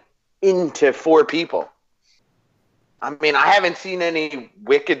skating into 4 people. I mean, I haven't seen any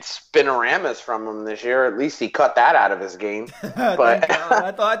wicked spinoramas from him this year. At least he cut that out of his game. But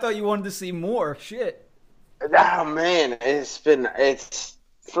I thought you wanted to see more. Shit. Oh man, it's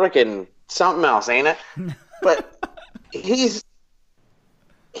freaking something else, ain't it? But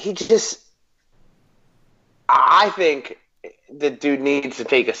I think the dude needs to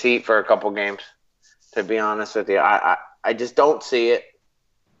take a seat for a couple games. To be honest with you, I just don't see it.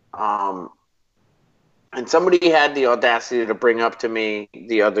 And somebody had the audacity to bring up to me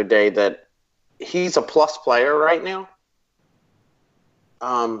the other day that he's a plus player right now.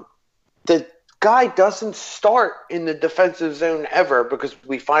 The guy doesn't start in the defensive zone ever because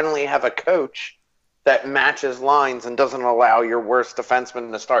we finally have a coach that matches lines and doesn't allow your worst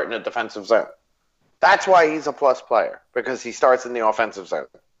defenseman to start in the defensive zone. That's why he's a plus player, because he starts in the offensive zone,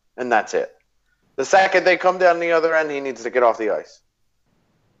 and that's it. The second they come down the other end, he needs to get off the ice.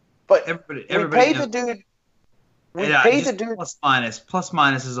 But everybody we pay the dude. Plus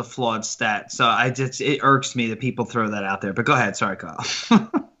minus is a flawed stat, so it irks me that people throw that out there. But go ahead, sorry, Kyle. No,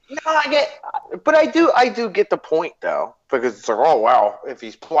 I do get the point though, because it's like, oh wow, if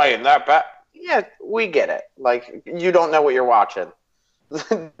he's playing that bad, yeah, we get it. Like, you don't know what you're watching.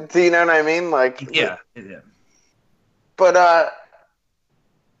 Do you know what I mean? Like, yeah. But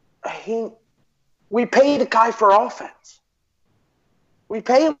we pay the guy for offense. We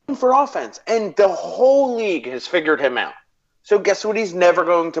pay him for offense, and the whole league has figured him out. So guess what he's never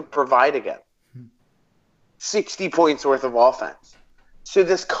going to provide again? 60 points worth of offense. So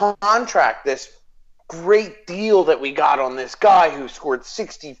this contract, this great deal that we got on this guy who scored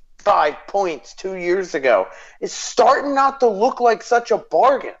 65 points 2 years ago is starting not to look like such a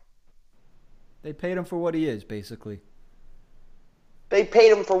bargain. They paid him for what he is, basically. They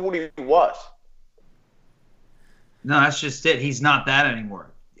paid him for what he was. No, that's just it. He's not that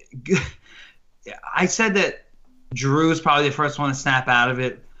anymore. I said that Drew is probably the first one to snap out of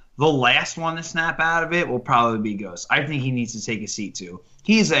it. The last one to snap out of it will probably be Ghost. I think he needs to take a seat too.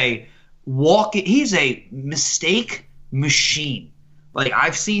 He's a mistake machine. Like,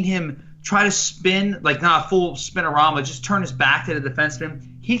 I've seen him try to spin, like not a full spinorama, just turn his back to the defenseman.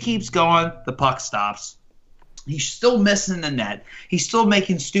 He keeps going, the puck stops. He's still missing the net. He's still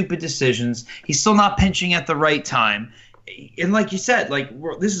making stupid decisions. He's still not pinching at the right time. And like you said,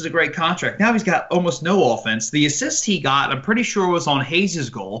 this is a great contract. Now he's got almost no offense. The assist he got, I'm pretty sure, was on Hayes'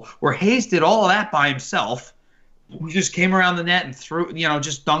 goal, where Hayes did all of that by himself. He just came around the net and threw,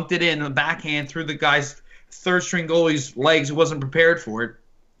 just dunked it in the backhand through the guy's third-string goalie's legs who wasn't prepared for it.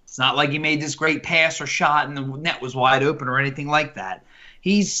 It's not like he made this great pass or shot and the net was wide open or anything like that.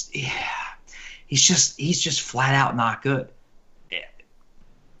 He's just flat out not good.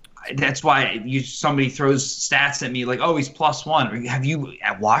 That's why somebody throws stats at me like, oh, he's +1. Have you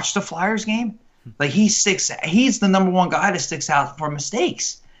watched the Flyers game? Like, he's the number one guy that sticks out for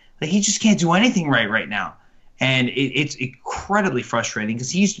mistakes. Like, he just can't do anything right now. And it's incredibly frustrating because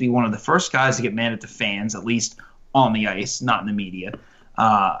he used to be one of the first guys to get mad at the fans, at least on the ice, not in the media.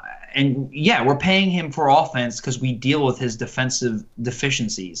 And yeah, we're paying him for offense because we deal with his defensive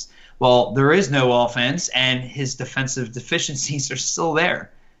deficiencies. Well, there is no offense, and his defensive deficiencies are still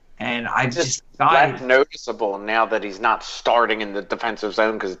there. And that's noticeable now that he's not starting in the defensive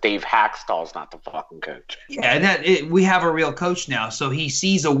zone because Dave Hackstall's not the fucking coach. Yeah, and we have a real coach now, so he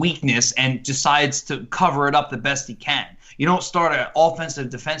sees a weakness and decides to cover it up the best he can. You don't start an offensive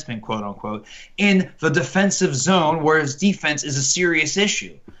defenseman, quote unquote, in the defensive zone where his defense is a serious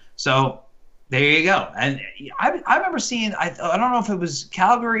issue. So there you go. And I remember seeing, I don't know if it was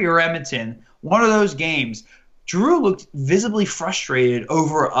Calgary or Edmonton, one of those games. Drew looked visibly frustrated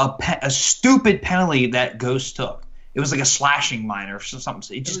over a stupid penalty that Ghost took. It was like a slashing minor or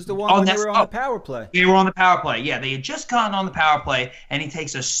something. It was the one when they were on the power play. They were on the power play. Yeah, they had just gotten on the power play, and he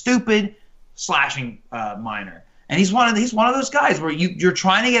takes a stupid slashing minor. And he's one of those guys where you're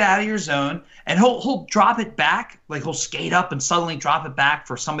trying to get out of your zone, and he'll drop it back, like he'll skate up and suddenly drop it back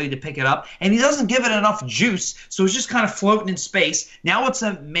for somebody to pick it up, and he doesn't give it enough juice, so it's just kind of floating in space. Now it's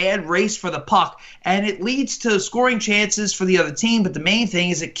a mad race for the puck, and it leads to scoring chances for the other team, but the main thing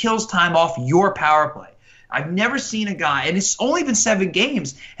is it kills time off your power play. I've never seen a guy, and it's only been 7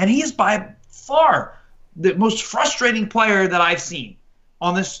 games, and he is by far the most frustrating player that I've seen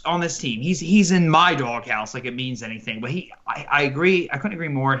on this team. He's in my doghouse like it means anything. But I agree. I couldn't agree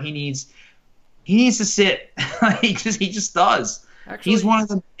more. He needs to sit. he just does. Actually, he's one of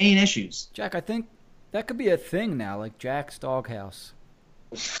the main issues. Jack, I think that could be a thing now, like Jack's doghouse.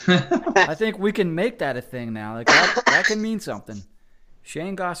 I think we can make that a thing now. Like that can mean something.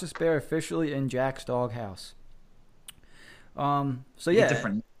 Shane Gostisbehere officially in Jack's doghouse. So yeah.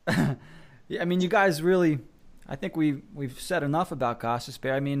 Different. Yeah, I mean, you guys really. I think we've said enough about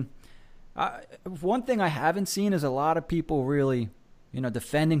Gostisbehere. I mean, one thing I haven't seen is a lot of people really,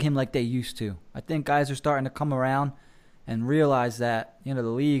 defending him like they used to. I think guys are starting to come around and realize that, the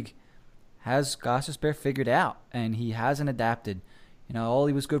league has Gostisbehere figured out, and he hasn't adapted. All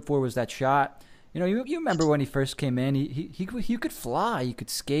he was good for was that shot. You remember when he first came in, he could fly, he could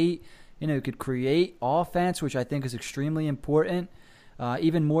skate, he could create offense, which I think is extremely important,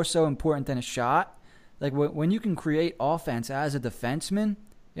 even more so important than a shot. Like, when you can create offense as a defenseman,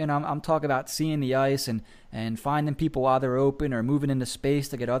 I'm talking about seeing the ice and finding people while they're open or moving into space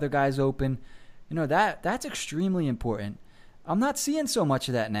to get other guys open. That's extremely important. I'm not seeing so much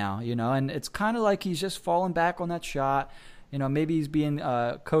of that now, and it's kind of like he's just falling back on that shot. Maybe he's being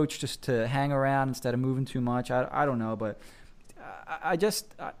coached just to hang around instead of moving too much. I don't know, but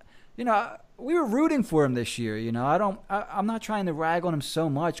we were rooting for him this year. I'm not trying to rag on him so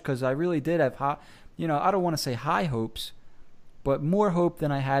much because I really did have I don't want to say high hopes, but more hope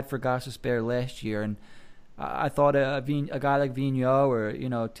than I had for Gostisbehere last year. And I thought a guy like Vigneault or,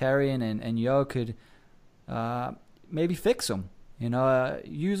 Therrien and Yeo could maybe fix him,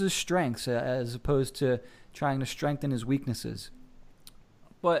 use his strengths as opposed to trying to strengthen his weaknesses.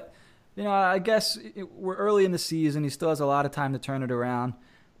 But, I guess we're early in the season. He still has a lot of time to turn it around.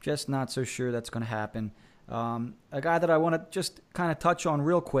 Just not so sure that's going to happen. A guy that I want to just kind of touch on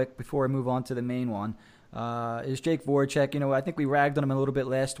real quick before I move on to the main one is Jake Voracek. I think we ragged on him a little bit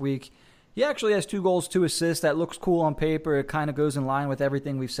last week. He actually has 2 goals, 2 assists. That looks cool on paper. It kind of goes in line with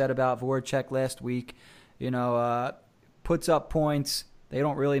everything we've said about Voracek last week. Puts up points. They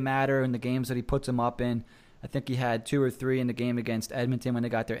don't really matter in the games that he puts them up in. I think he had 2 or 3 in the game against Edmonton when they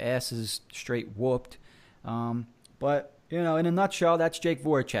got their asses straight whooped. But, in a nutshell, that's Jake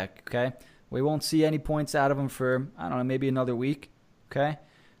Voracek, okay? We won't see any points out of him for, I don't know, maybe another week, okay?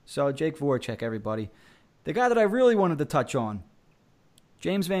 So Jake Voracek, everybody. The guy that I really wanted to touch on,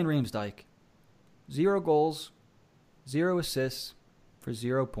 James Van Riemsdyk. 0 goals, 0 assists for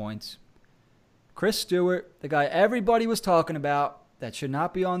 0 points. Chris Stewart, the guy everybody was talking about that should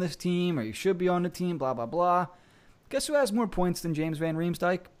not be on this team or you should be on the team, blah, blah, blah. Guess who has more points than James Van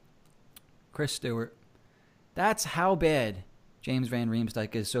Riemsdyk? Chris Stewart. That's how bad James Van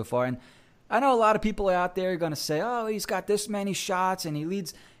Riemsdyk is so far. And I know a lot of people out there are going to say, oh, he's got this many shots and he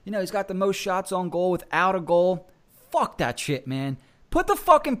leads, he's got the most shots on goal without a goal. Fuck that shit, man. Put the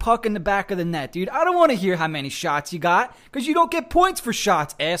fucking puck in the back of the net, dude. I don't want to hear how many shots you got because you don't get points for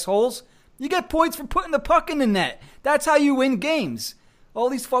shots, assholes. You get points for putting the puck in the net. That's how you win games. All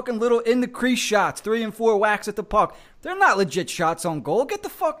these fucking little in-the-crease shots, 3 and 4 whacks at the puck. They're not legit shots on goal. Get the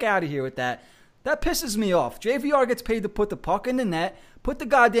fuck out of here with that. That pisses me off. JVR gets paid to put the puck in the net. Put the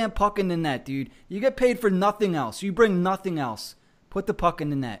goddamn puck in the net, dude. You get paid for nothing else. You bring nothing else. Put the puck in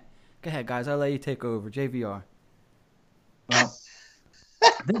the net. Go ahead, guys. I'll let you take over. JVR. Well, I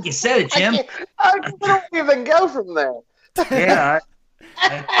think you said it, Jim. I don't even go from there. Yeah.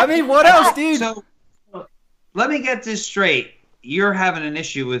 I mean, what else, dude? So, let me get this straight. You're having an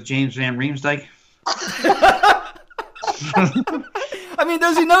issue with James Van Riemsdyk? I mean,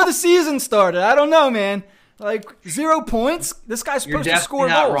 does he know the season started? I don't know, man. Like 0 points. This guy's supposed to score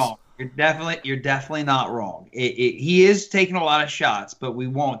goals. Wrong. You're definitely not wrong. He is taking a lot of shots, but we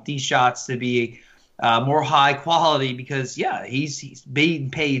want these shots to be more high quality because he's being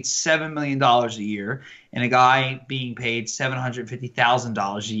paid $7 million a year, and a guy being paid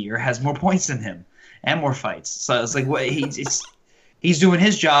 $750,000 a year has more points than him and more fights. So it's like he's doing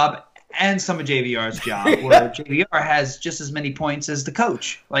his job and some of JVR's job, where JVR has just as many points as the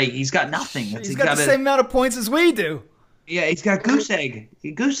coach. Like, he's got nothing. He's got the same amount of points as we do. Yeah, he's got goose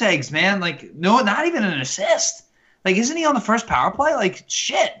eggs, man. Like, no, not even an assist. Like, isn't he on the first power play? Like,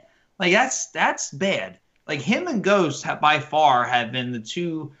 shit. Like, that's bad. Like, him and Ghost by far have been the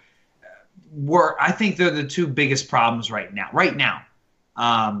two. I think they're the two biggest problems right now.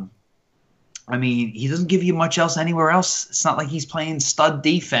 I mean, he doesn't give you much else anywhere else. It's not like he's playing stud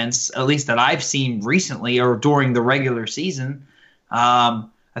defense, at least that I've seen recently or during the regular season. I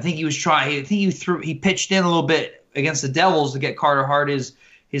think he was trying. I think he pitched in a little bit against the Devils to get Carter Hart his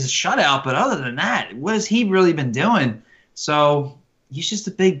shutout. But other than that, what has he really been doing? So he's just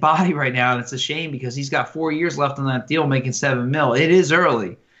a big body right now, and it's a shame because he's got 4 years left on that deal, making $7 million. It is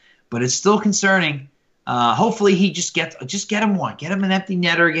early, but it's still concerning. Hopefully he just get him one, get him an empty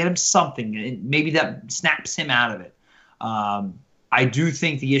netter, get him something, and maybe that snaps him out of it. I do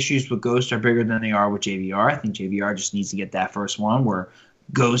think the issues with Ghost are bigger than they are with JVR. I think JVR just needs to get that first one where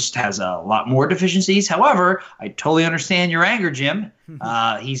Ghost has a lot more deficiencies. However, I totally understand your anger, Jim.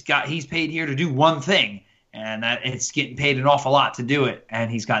 He's paid here to do one thing, and that it's getting paid an awful lot to do it,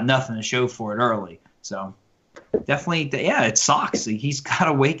 and he's got nothing to show for it early. So definitely, it sucks. He's got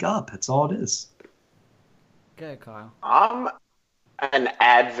to wake up. That's all it is. Okay, Kyle. I'm an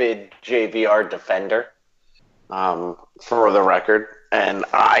avid JVR defender, for the record, and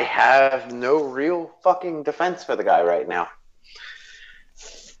I have no real fucking defense for the guy right now.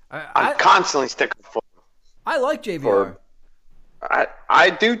 I'm constantly sticking for him. I like JVR. I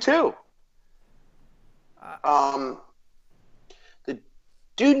do too. The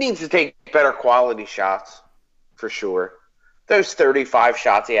dude needs to take better quality shots, for sure. Those 35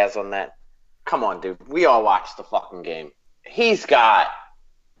 shots he has on that. Come on, dude. We all watched the fucking game. He's got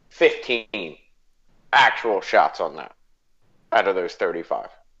 15 actual shots on that out of those 35.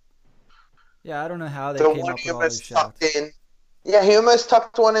 Yeah, I don't know how they came up with all those shots. Yeah, he almost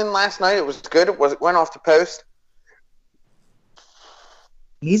tucked one in last night. It was good. It went off the post.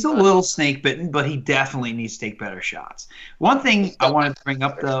 He's a little snake bitten, but he definitely needs to take better shots. One thing I wanted to bring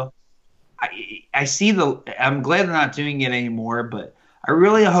up, though, I see I'm glad they're not doing it anymore, but I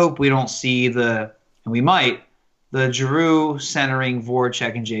really hope we don't see and we might, the Giroux centering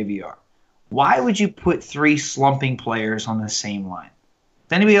Voracek and JVR. Why would you put 3 slumping players on the same line?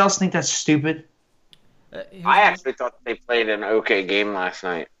 Does anybody else think that's stupid? I actually thought they played an okay game last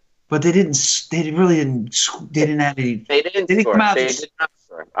night. But they didn't. They really didn't. They didn't have any. They didn't score. They did not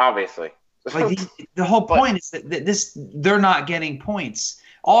score, obviously. Like the whole point is that they're not getting points.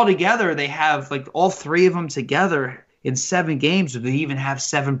 Altogether, they have like all 3 of them together in 7 games. Do they even have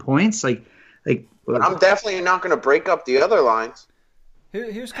 7 points? Like. But I'm definitely not going to break up the other lines.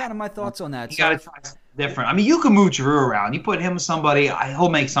 Here's kind of my thoughts on that. You got to try something different. I mean, you can move Giroux around. You put him with somebody, he'll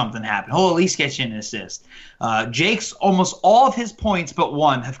make something happen. He'll at least get you an assist. Jake's almost all of his points but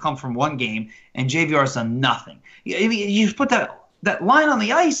one have come from one game, and JVR's done nothing. I mean, you put that line on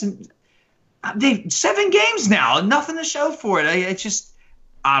the ice, and they've 7 games now, and nothing to show for it. It's just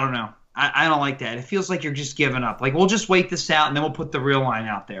I don't know. I don't like that. It feels like you're just giving up. Like, we'll just wait this out and then we'll put the real line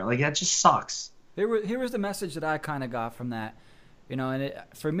out there. Like, that just sucks. Here was the message that I kind of got from that. And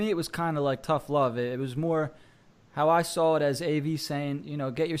for me, it was kind of like tough love. It was more how I saw it as AV saying,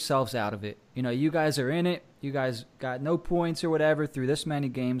 get yourselves out of it. You guys are in it. You guys got no points or whatever through this many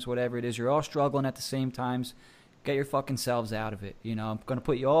games, whatever it is. You're all struggling at the same times. Get your fucking selves out of it. I'm going to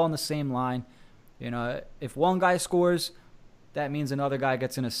put you all on the same line. If one guy scores, that means another guy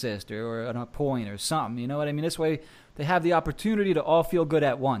gets an assist or a point or something. You know what I mean? This way they have the opportunity to all feel good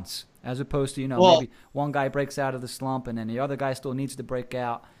at once, as opposed to, maybe one guy breaks out of the slump and then the other guy still needs to break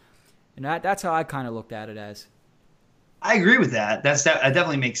out. And that's how I kind of looked at it as. I agree with that. That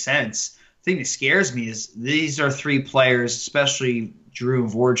definitely makes sense. The thing that scares me is these are three players, especially Drew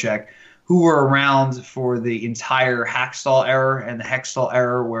and Voracek, who were around for the entire Hackstall era and the Hextall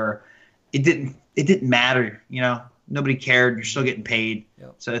era, where it didn't matter. Nobody cared. You're still getting paid.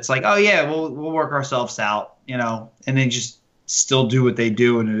 Yep. So it's like, oh yeah, we'll work ourselves out, and they just still do what they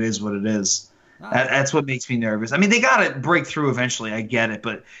do, and it is what it is. That's what makes me nervous. I mean, they got to break through eventually. I get it,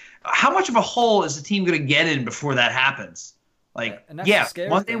 but how much of a hole is the team going to get in before that happens? Like, yeah,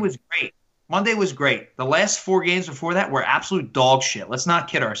 Monday was great. Monday was great. The last 4 games before that were absolute dog shit. Let's not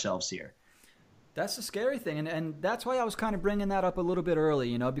kid ourselves here. That's the scary thing, and that's why I was kind of bringing that up a little bit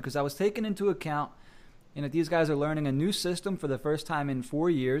early, because I was taking into account, these guys are learning a new system for the first time in 4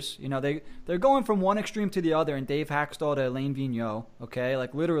 years. They're going from one extreme to the other, and Dave Hackstall to Alain Vigneault, okay,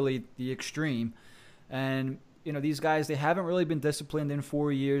 like literally the extreme. And these guys, they haven't really been disciplined in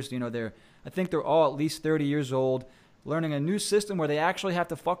 4 years. I think they're all at least 30 years old, learning a new system where they actually have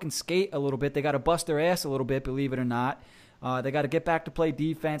to fucking skate a little bit. They got to bust their ass a little bit, believe it or not. They got to get back to play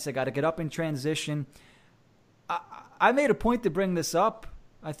defense. They got to get up in transition. I made a point to bring this up,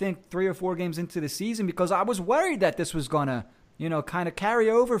 I think 3 or 4 games into the season, because I was worried that this was going to, kind of carry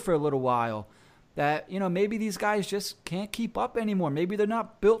over for a little while. That, maybe these guys just can't keep up anymore. Maybe they're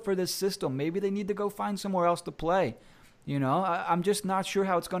not built for this system. Maybe they need to go find somewhere else to play. I'm just not sure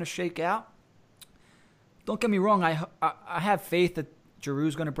how it's going to shake out. Don't get me wrong. I have faith that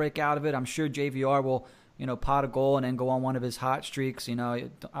Giroux's going to break out of it. I'm sure JVR will, pot a goal and then go on one of his hot streaks. I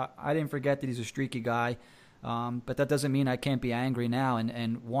didn't forget that he's a streaky guy. But that doesn't mean I can't be angry now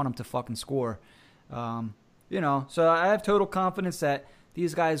and want him to fucking score. So I have total confidence that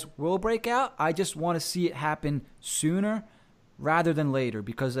these guys will break out. I just want to see it happen sooner rather than later,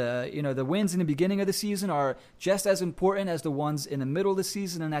 because the wins in the beginning of the season are just as important as the ones in the middle of the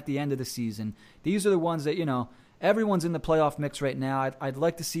season and at the end of the season. These are the ones that, everyone's in the playoff mix right now. I'd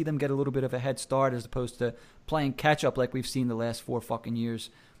like to see them get a little bit of a head start as opposed to playing catch up like we've seen the last 4 fucking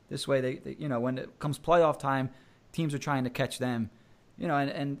years. This way, they when it comes playoff time, teams are trying to catch them,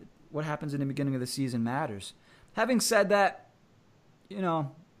 and what happens in the beginning of the season matters. Having said that,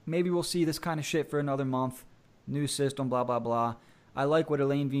 maybe we'll see this kind of shit for another month. New system, blah, blah, blah. I like what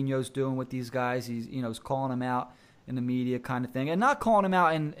Alain Vigneault's doing with these guys. He's calling them out in the media kind of thing, and not calling them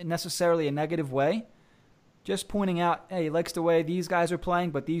out in necessarily a negative way. Just pointing out, hey, he likes the way these guys are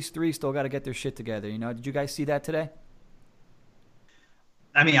playing, but these 3 still got to get their shit together. Did you guys see that today?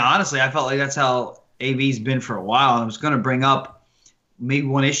 I mean, honestly, I felt like that's how AV's been for a while. And I was going to bring up maybe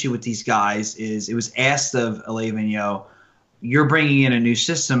one issue with these guys is it was asked of Alain Vigneault, you're bringing in a new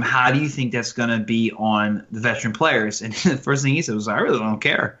system. How do you think that's going to be on the veteran players? And the first thing he said was, I really don't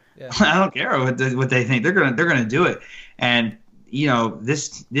care. Yeah. I don't care what they think. They're gonna do it. And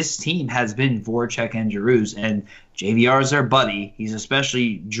this team has been Voracek and Giroux, and JVR is their buddy. He's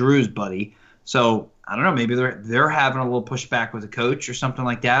especially Giroux' buddy. So I don't know. Maybe they're having a little pushback with the coach or something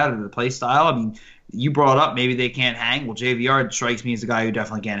like that, or the play style. I mean, you brought up maybe they can't hang. Well, JVR strikes me as a guy who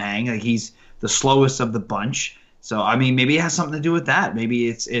definitely can't hang. Like, he's the slowest of the bunch. So I mean, maybe it has something to do with that. Maybe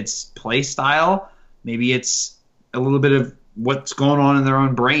it's play style. Maybe it's a little bit of what's going on in their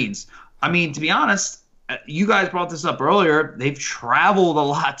own brains. I mean, to be honest, you guys brought this up earlier. They've traveled a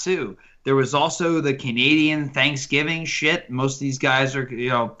lot too. There was also the Canadian Thanksgiving shit. Most of these guys are,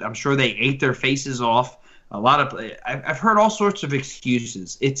 I'm sure they ate their faces off. I've heard all sorts of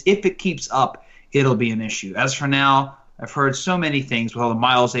excuses. If it keeps up, it'll be an issue. As for now, I've heard so many things with all the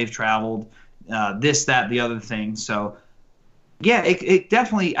miles they've traveled, this, that, the other thing. So, yeah, it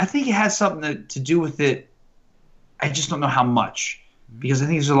definitely, I think it has something to do with it. I just don't know how much, because I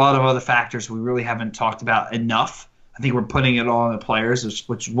think there's a lot of other factors we really haven't talked about enough. I think we're putting it all on the players,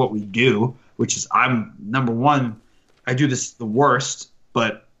 which is what we do, which is I'm number one. I do this the worst,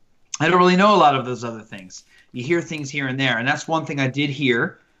 but I don't really know a lot of those other things. You hear things here and there, and that's one thing I did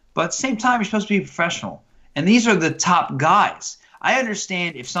hear. But at the same time, you're supposed to be professional. And these are the top guys. I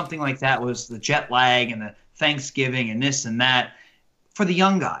understand if something like that was the jet lag and the Thanksgiving and this and that. for the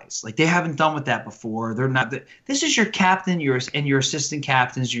young guys. Like, they haven't done with that before. They're not. This is your captain, and your assistant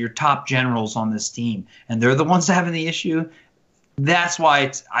captains, your top generals on this team, and they're the ones having the issue. That's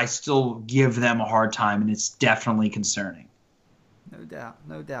why I still give them a hard time, and it's definitely concerning. No doubt,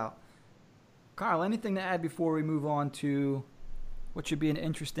 no doubt. Kyle, anything to add before we move on to what should be an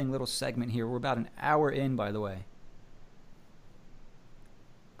interesting little segment here? We're about an hour in, by the way.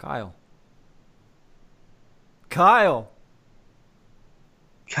 Kyle.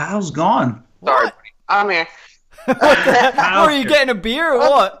 Kyle's gone. Sorry, I'm here. Are you getting a beer or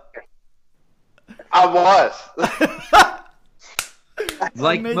what? I was.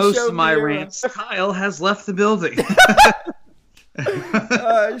 Like most of my rants, Kyle has left the building.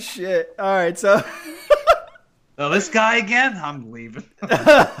 Oh, shit. All right, so... Oh, this guy again? I'm leaving.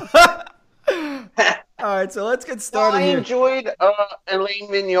 All right, so let's get started I here. enjoyed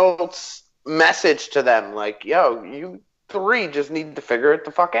Elaine Vignol's message to them. Like, yo, you three just need to figure it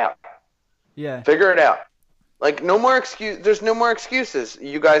the fuck out. Yeah. Figure it out. Like, no more excuse. There's no more excuses.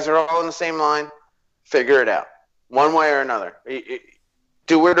 You guys are all in the same line. Figure it out. One way or another.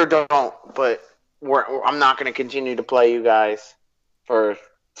 Do it or don't. But I'm not going to continue to play you guys for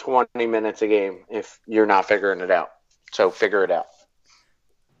 20 minutes a game if you're not figuring it out. So figure it out.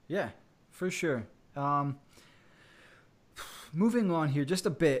 Yeah, for sure. Moving on here just a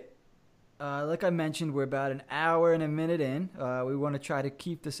bit. Like I mentioned, we're about an hour and a minute in. We want to try to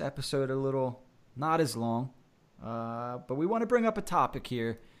keep this episode a little not as long. But we want to bring up a topic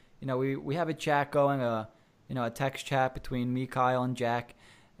here. You know, we have a chat going, a text chat between me, Kyle, and Jack.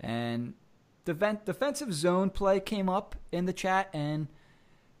 And defensive zone play came up in the chat. And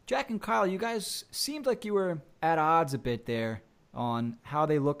Jack and Kyle, you guys seemed like you were at odds a bit there on how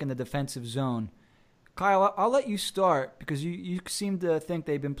they look in the defensive zone. Kyle, I'll let you start because you seem to think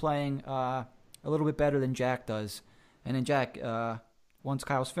they've been playing a little bit better than Jack does. And then Jack, once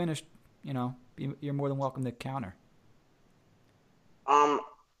Kyle's finished, you're more than welcome to counter.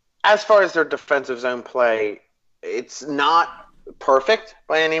 As far as their defensive zone play, it's not perfect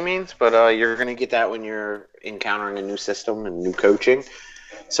by any means, but you're going to get that when you're encountering a new system and new coaching.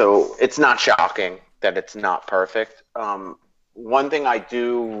 So it's not shocking that it's not perfect. One thing I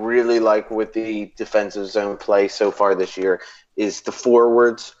do really like with the defensive zone play so far this year is the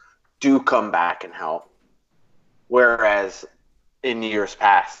forwards do come back and help. Whereas in years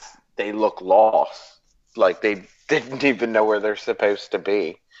past, they look lost. Like they didn't even know where they're supposed to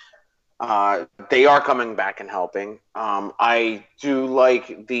be. They are coming back and helping. I do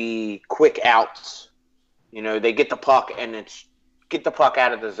like the quick outs. They get the puck and it's get the puck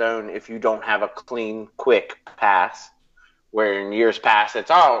out of the zone if you don't have a clean, quick pass. Where in years past, it's,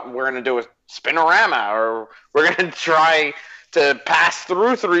 we're going to do a spinorama or we're going to try to pass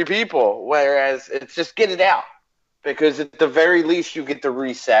through three people. Whereas it's just get it out. Because at the very least, you get the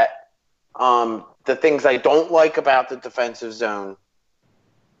reset. The things I don't like about the defensive zone,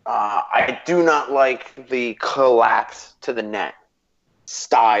 I do not like the collapse to the net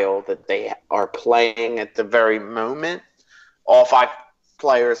style that they are playing at the very moment. All five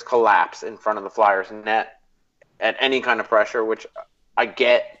players collapse in front of the Flyers' net at any kind of pressure, which I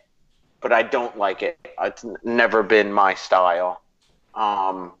get, but I don't like it. It's never been my style.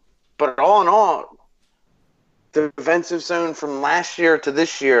 But all in all, the defensive zone from last year to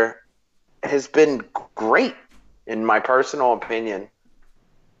this year has been great, in my personal opinion,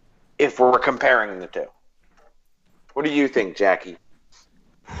 if we're comparing the two. What do you think, Jackie?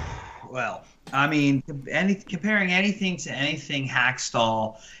 Well, I mean, comparing anything to anything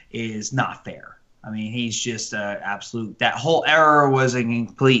Hackstall is not fair. I mean, he's just absolute. That whole era was a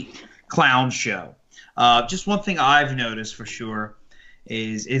complete clown show. Just one thing I've noticed for sure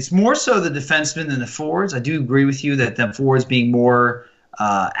is it's more so the defensemen than the forwards. I do agree with you that the forwards being more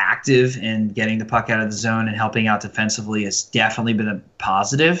active in getting the puck out of the zone and helping out defensively has definitely been a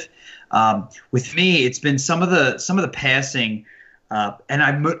positive. With me, it's been some of the passing. And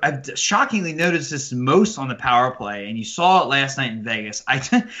I've shockingly noticed this most on the power play, and you saw it last night in Vegas. I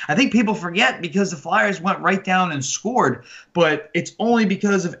think people forget because the Flyers went right down and scored, but it's only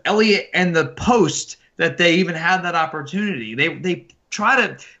because of Elliott and the post that they even had that opportunity. They try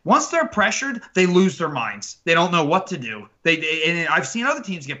to – once they're pressured, they lose their minds. They don't know what to do. And I've seen other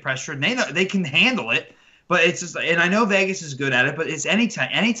teams get pressured, and they can handle it. But it's just, and I know Vegas is good at it, but it's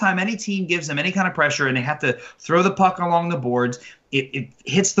anytime any team gives them any kind of pressure and they have to throw the puck along the boards, it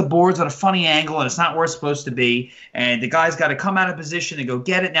hits the boards at a funny angle and it's not where it's supposed to be. And the guy's got to come out of position and go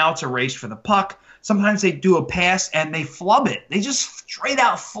get it. Now it's a race for the puck. Sometimes they do a pass and they flub it. They just straight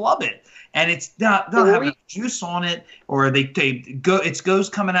out flub it. and it's not have enough juice on it, or they go. It goes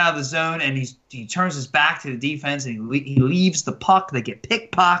coming out of the zone, and he turns his back to the defense, and he leaves the puck. They get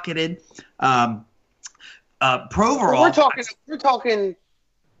pickpocketed. Provorov. We're talking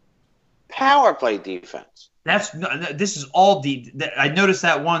power play defense. This is all I noticed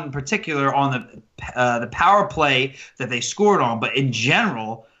that one particular on the power play that they scored on, but in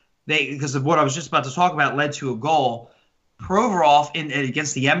general, because of what I was just about to talk about led to a goal. Provorov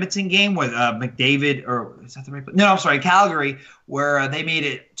against the Edmonton game with McDavid, or is that the right? No, I'm sorry, Calgary, where they made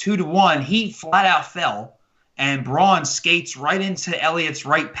it 2-1. He flat out fell, and Braun skates right into Elliott's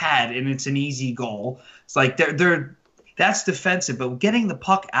right pad, and it's an easy goal. It's like that's defensive, but getting the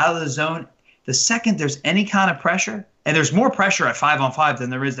puck out of the zone. The second there's any kind of pressure, and there's more pressure at 5-on-5 than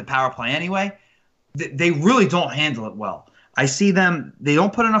there is the power play anyway, they really don't handle it well. I see them, they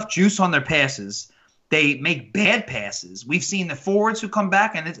don't put enough juice on their passes. They make bad passes. We've seen the forwards who come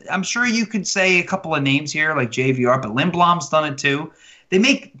back, and I'm sure you could say a couple of names here like JVR, but Lindblom's done it too. They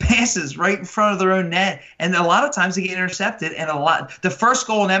make passes right in front of their own net, and a lot of times they get intercepted. And the first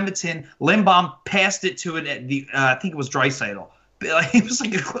goal in Edmonton, Lindblom passed it to I think it was Draisaitl.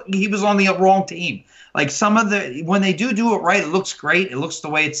 He was on the wrong team. Like when they do it right, it looks great. It looks the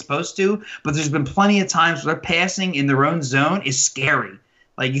way it's supposed to. But there's been plenty of times where their passing in their own zone is scary.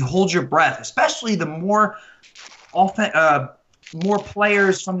 Like you hold your breath, especially the more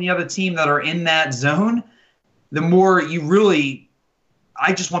players from the other team that are in that zone. The more you really,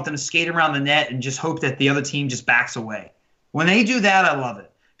 I just want them to skate around the net and just hope that the other team just backs away. When they do that, I love it.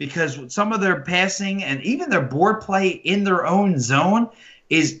 Because some of their passing and even their board play in their own zone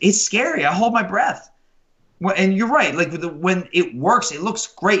it's scary. I hold my breath. And you're right. Like when it works, it looks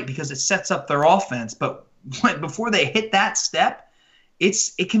great because it sets up their offense. But before they hit that step,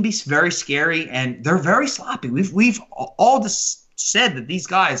 it can be very scary, and they're very sloppy. We've all just said that these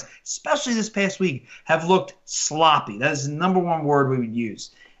guys, especially this past week, have looked sloppy. That is the number one word we would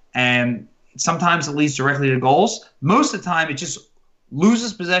use. And sometimes it leads directly to goals. Most of the time, it just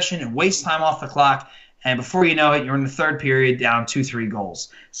loses possession and wastes time off the clock, and before you know it, you're in the third period down 2-3 goals.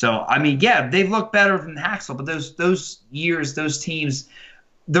 So, I mean, yeah, they've looked better than Haxel, but those years, those teams,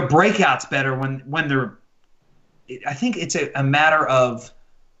 the breakout's better when they're – I think it's a matter of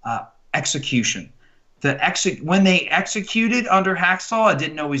execution. When they executed under Haxel, it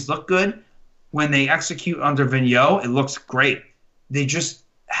didn't always look good. When they execute under Vigneault, it looks great. They just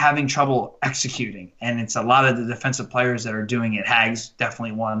 – having trouble executing, and it's a lot of the defensive players that are doing it. Hags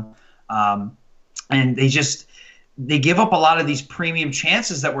definitely one, and they give up a lot of these premium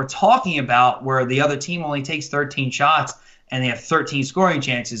chances that we're talking about, where the other team only takes 13 shots and they have 13 scoring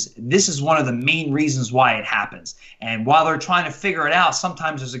chances. This is one of the main reasons why it happens. And while they're trying to figure it out,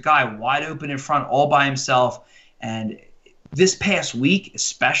 sometimes there's a guy wide open in front all by himself. And this past week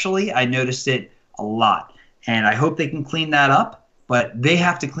especially, I noticed it a lot, and I hope they can clean that up. But they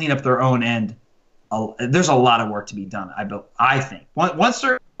have to clean up their own end. There's a lot of work to be done, I think. Once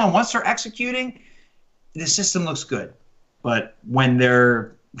they're executing, the system looks good. But when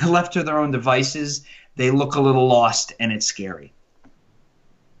they're left to their own devices, they look a little lost, and it's scary.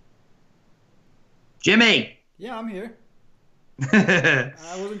 Jimmy! Yeah, I'm here. I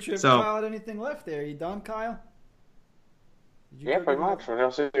wasn't sure if Kyle had anything left there. Are you done, Kyle? Yeah, pretty much. What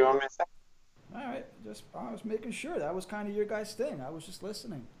else do you want me to say? All right, I was making sure. That was kind of your guys' thing. I was just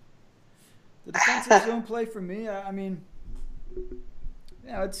listening. The defensive zone play for me, I mean,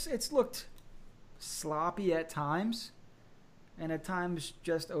 it's looked sloppy at times, and at times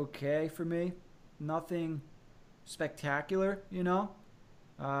just okay for me. Nothing spectacular,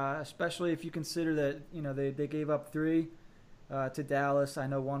 especially if you consider that, they gave up 3 to Dallas. I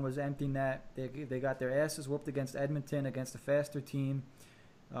know one was empty net. They got their asses whooped against Edmonton, against a faster team.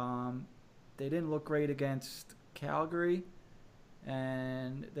 They didn't look great against Calgary,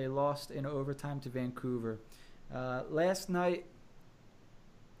 and they lost in overtime to Vancouver. Last night,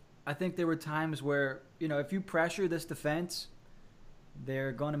 I think there were times where, if you pressure this defense,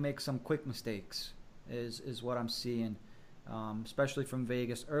 they're going to make some quick mistakes, is what I'm seeing, especially from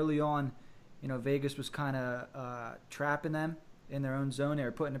Vegas. Early on, Vegas was kind of trapping them in their own zone. They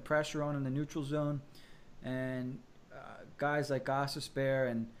were putting the pressure on in the neutral zone, and guys like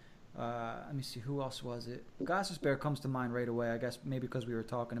Gostisbehere and let me see, who else was it? Gostisbehere comes to mind right away, I guess maybe because we were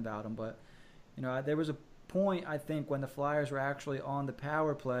talking about him. But, there was a point, I think, when the Flyers were actually on the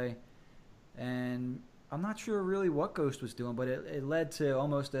power play, and I'm not sure really what Ghost was doing, but it led to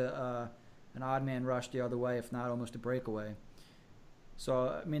almost an odd man rush the other way, if not almost a breakaway.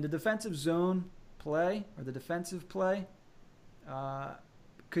 So, I mean, the defensive zone play, or the defensive play,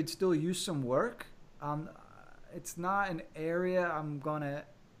 could still use some work. It's not an area I'm going to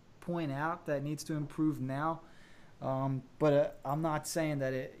point out that needs to improve now. But I'm not saying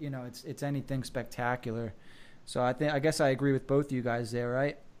that it's anything spectacular. So I guess I agree with both of you guys there,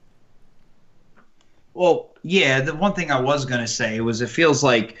 right? Well, yeah, the one thing I was going to say was it feels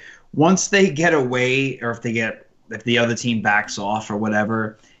like once they get away, or if the other team backs off or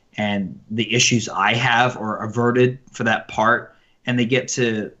whatever, and the issues I have are averted for that part, and they get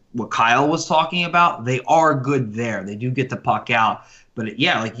to what Kyle was talking about, they are good there. They do get the puck out. But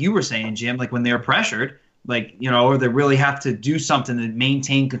yeah, like you were saying, Jim, like when they're pressured, or they really have to do something to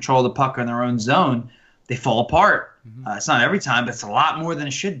maintain control of the puck in their own zone, they fall apart. Mm-hmm. It's not every time, but it's a lot more than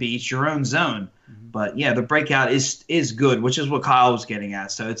it should be. It's your own zone. Mm-hmm. But yeah, the breakout is good, which is what Kyle was getting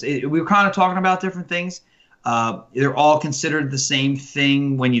at. So we were kind of talking about different things. They're all considered the same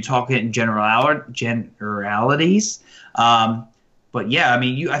thing when you talk it in generalities. But yeah, I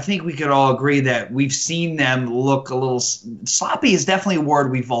mean, I think we could all agree that we've seen them look a little sloppy. Is definitely a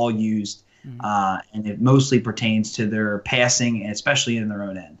word we've all used, and it mostly pertains to their passing, and especially in their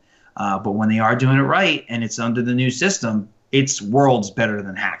own end. But when they are doing it right, and it's under the new system, it's worlds better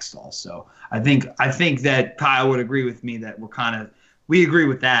than Hackstall. So I think that Kyle would agree with me that we agree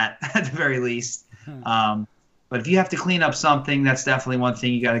with that at the very least. But if you have to clean up something, that's definitely one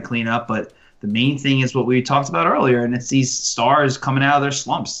thing you got to clean up. But the main thing is what we talked about earlier, and it's these stars coming out of their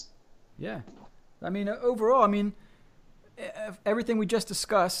slumps. Yeah. I mean, overall, everything we just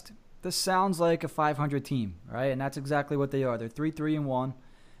discussed, this sounds like a 500 team, right? And that's exactly what they are. They're 3-3-1,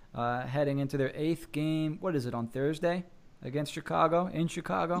 heading into their 8th game. What is it, on Thursday against Chicago, in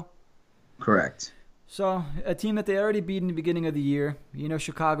Chicago? Correct. So a team that they already beat in the beginning of the year.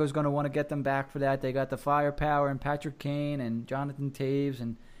 Chicago's going to want to get them back for that. They got the firepower and Patrick Kane and Jonathan Taves,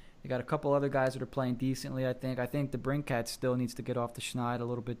 and they got a couple other guys that are playing decently, I think. I think the Brinkat still needs to get off the schneid a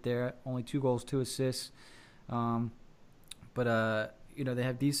little bit there. Only 2 goals, 2 assists. But they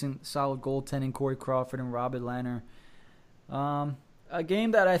have decent, solid goaltending, Corey Crawford and Robert Lehner. A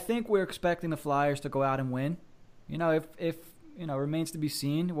game that I think we're expecting the Flyers to go out and win. If remains to be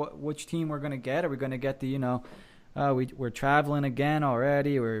seen which team we're going to get. Are we going to get the, we're traveling again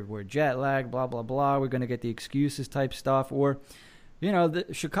already, we're jet lagged, blah, blah, blah. We're going to get the excuses type stuff. Or,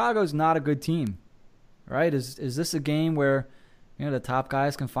 Chicago's not a good team, right? Is this a game where, the top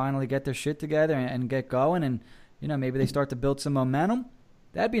guys can finally get their shit together and get going and, maybe they start to build some momentum?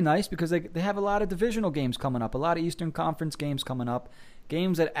 That'd be nice because they have a lot of divisional games coming up, a lot of Eastern Conference games coming up,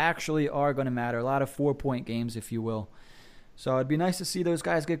 games that actually are going to matter, a lot of 4-point games, if you will. So it'd be nice to see those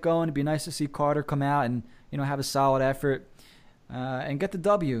guys get going. It'd be nice to see Carter come out and, have a solid effort and get the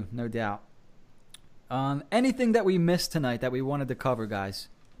W, no doubt. Anything that we missed tonight that we wanted to cover, guys?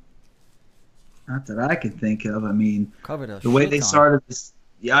 Not that I could think of. Covered the way they started this.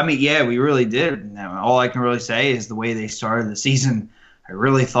 Yeah, we really did. Now, all I can really say is the way they started the season, I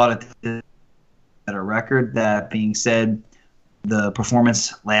really thought it had a record. That being said, the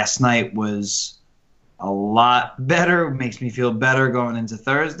performance last night was a lot better. It makes me feel better going into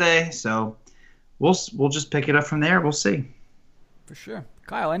Thursday. So we'll just pick it up from there. We'll see. For sure.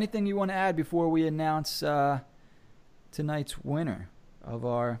 Kyle, anything you want to add before we announce tonight's winner of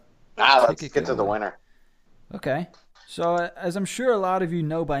our let's get to the winner. Okay. So as I'm sure a lot of you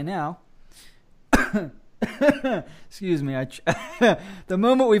know by now, excuse me, the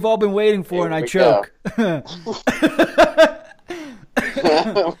moment we've all been waiting for, and I choke.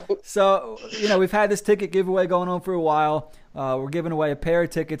 So, we've had this ticket giveaway going on for a while. We're giving away a pair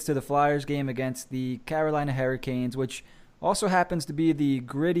of tickets to the Flyers game against the Carolina Hurricanes, which also happens to be the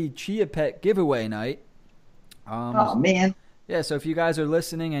Gritty Chia Pet giveaway night. Oh, man. Yeah, so if you guys are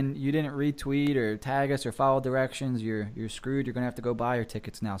listening and you didn't retweet or tag us or follow directions, you're screwed. You're going to have to go buy your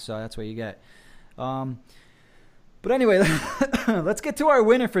tickets now, so that's what you get. But anyway, let's get to our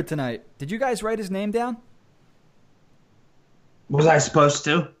winner for tonight. Did you guys write his name down? Was I supposed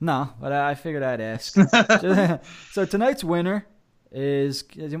to? No, but I figured I'd ask. So tonight's winner is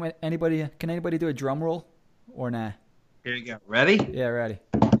anybody? Can anybody do a drum roll or nah? Here you go. Ready? Yeah, ready.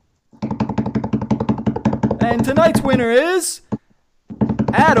 And tonight's winner is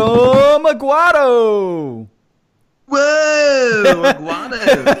Adam Aguado. Whoa,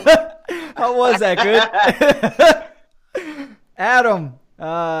 Aguado! How was that? Good. Adam.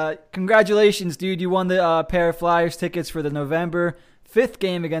 Congratulations, dude. You won the pair of Flyers tickets for the November 5th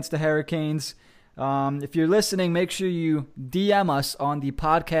game against the Hurricanes. If you're listening, make sure you DM us on the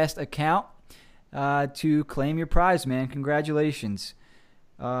podcast account to claim your prize, man. Congratulations.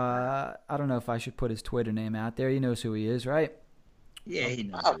 I don't know if I should put his Twitter name out there. He knows who he is, right? Yeah, he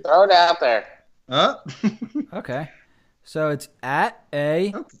knows. Throw it out there. Okay. So it's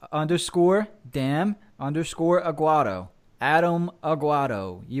 @A_damn_Aguado. Adam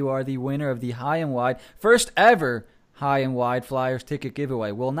Aguado. You are the winner of the High and Wide, first ever High and Wide Flyers ticket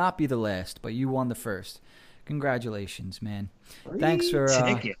giveaway. Will not be the last, but you won the first. Congratulations, man. Thanks for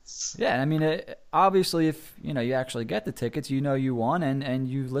tickets. Yeah, I mean, obviously, if you actually get the tickets, you won, and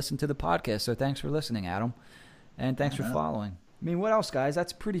you listened to the podcast. So thanks for listening, Adam, and thanks for following. I mean, what else, guys?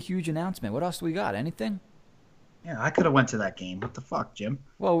 That's a pretty huge announcement. What else do we got? Anything? Yeah, I could have went to that game. What the fuck, Jim?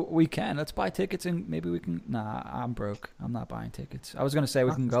 Well, we can. Let's buy tickets, and maybe we can. Nah, I'm broke. I'm not buying tickets. I was gonna say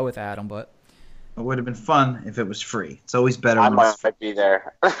we can go with Adam, but it would have been fun if it was free. It's always better. I when it's might be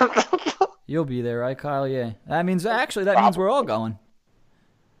there. You'll be there, right, Kyle? Yeah. That means we're all going.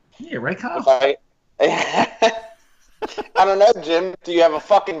 Yeah, right, Kyle? I don't know, Jim. Do you have a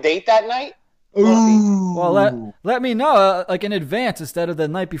fucking date that night? Ooh. Well, let me know like in advance instead of the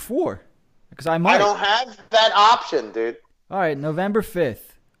night before, because I might. I don't have that option, dude. All right, November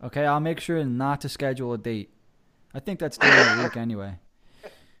 5th. Okay, I'll make sure not to schedule a date. I think that's during the week anyway.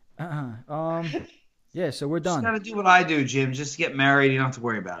 Yeah, so we're done. Just gotta do what I do, Jim. Just get married. You don't have to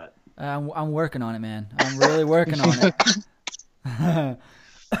worry about it. I'm working on it, man. I'm really working on it.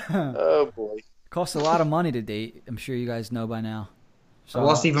 Oh boy. Costs a lot of money to date. I'm sure you guys know by now. So, I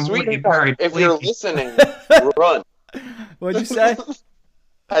lost even more to get Sweetheart, married. if you're listening, run. What'd you say?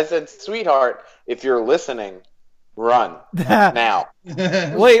 I said, sweetheart, if you're listening, run now.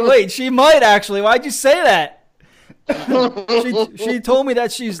 Wait. She might actually. Why'd you say that? She told me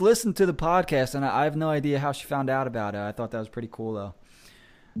that she's listened to the podcast, and I have no idea how she found out about it. I thought that was pretty cool, though.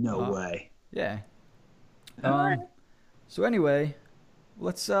 No way. Yeah. All right. So anyway,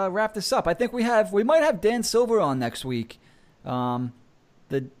 let's wrap this up. I think we might have Dan Silver on next week. The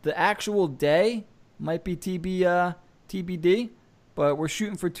actual day might be TBD, but we're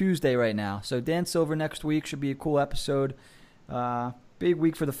shooting for Tuesday right now. So Dan Silver next week should be a cool episode. Big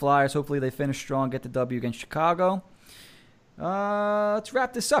week for the Flyers. Hopefully they finish strong, get the W against Chicago. Let's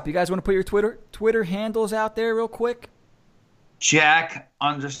wrap this up. You guys want to put your Twitter handles out there real quick?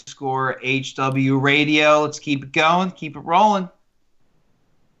 Jack_HW Radio. Let's keep it going. Keep it rolling.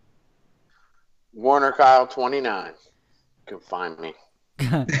 Warner Kyle 29. You can find me.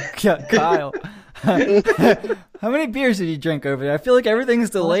 Kyle. How many beers did you drink over there? I feel like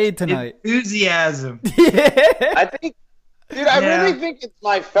everything's delayed tonight. Enthusiasm. Yeah. I think, dude, I really think it's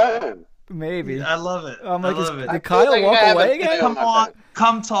my phone. Maybe. I love it. I'm like, did I Kyle feel like walk I have away a again? video. Come on.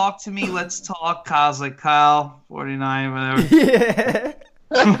 Come talk to me. Let's talk. Kyle's like, Kyle, 49, whatever. Yeah.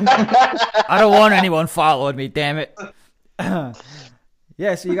 I don't want anyone following me, damn it.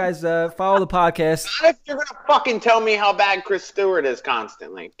 Yeah, so you guys follow the podcast. Not if you're going to fucking tell me how bad Chris Stewart is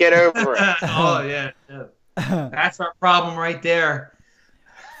constantly. Get over it. Oh, yeah. That's our problem right there.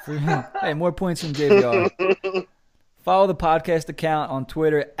 Hey, more points from JVR. Follow the podcast account on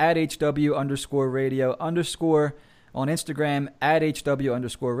Twitter at HW_radio_ on Instagram at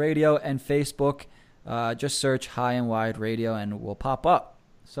HW_radio and Facebook. Just search High and Wide Radio and we'll pop up.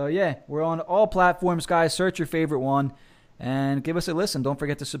 So yeah, we're on all platforms, guys. Search your favorite one and give us a listen. Don't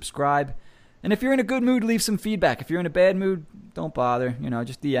forget to subscribe. And if you're in a good mood, leave some feedback. If you're in a bad mood, don't bother.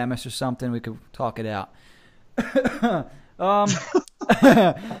 Just DM us or something. We could talk it out.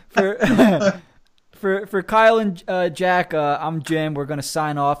 For Kyle and Jack, I'm Jim. We're going to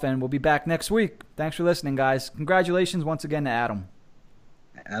sign off, and we'll be back next week. Thanks for listening, guys. Congratulations once again to Adam.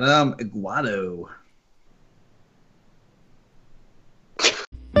 Adam Aguado.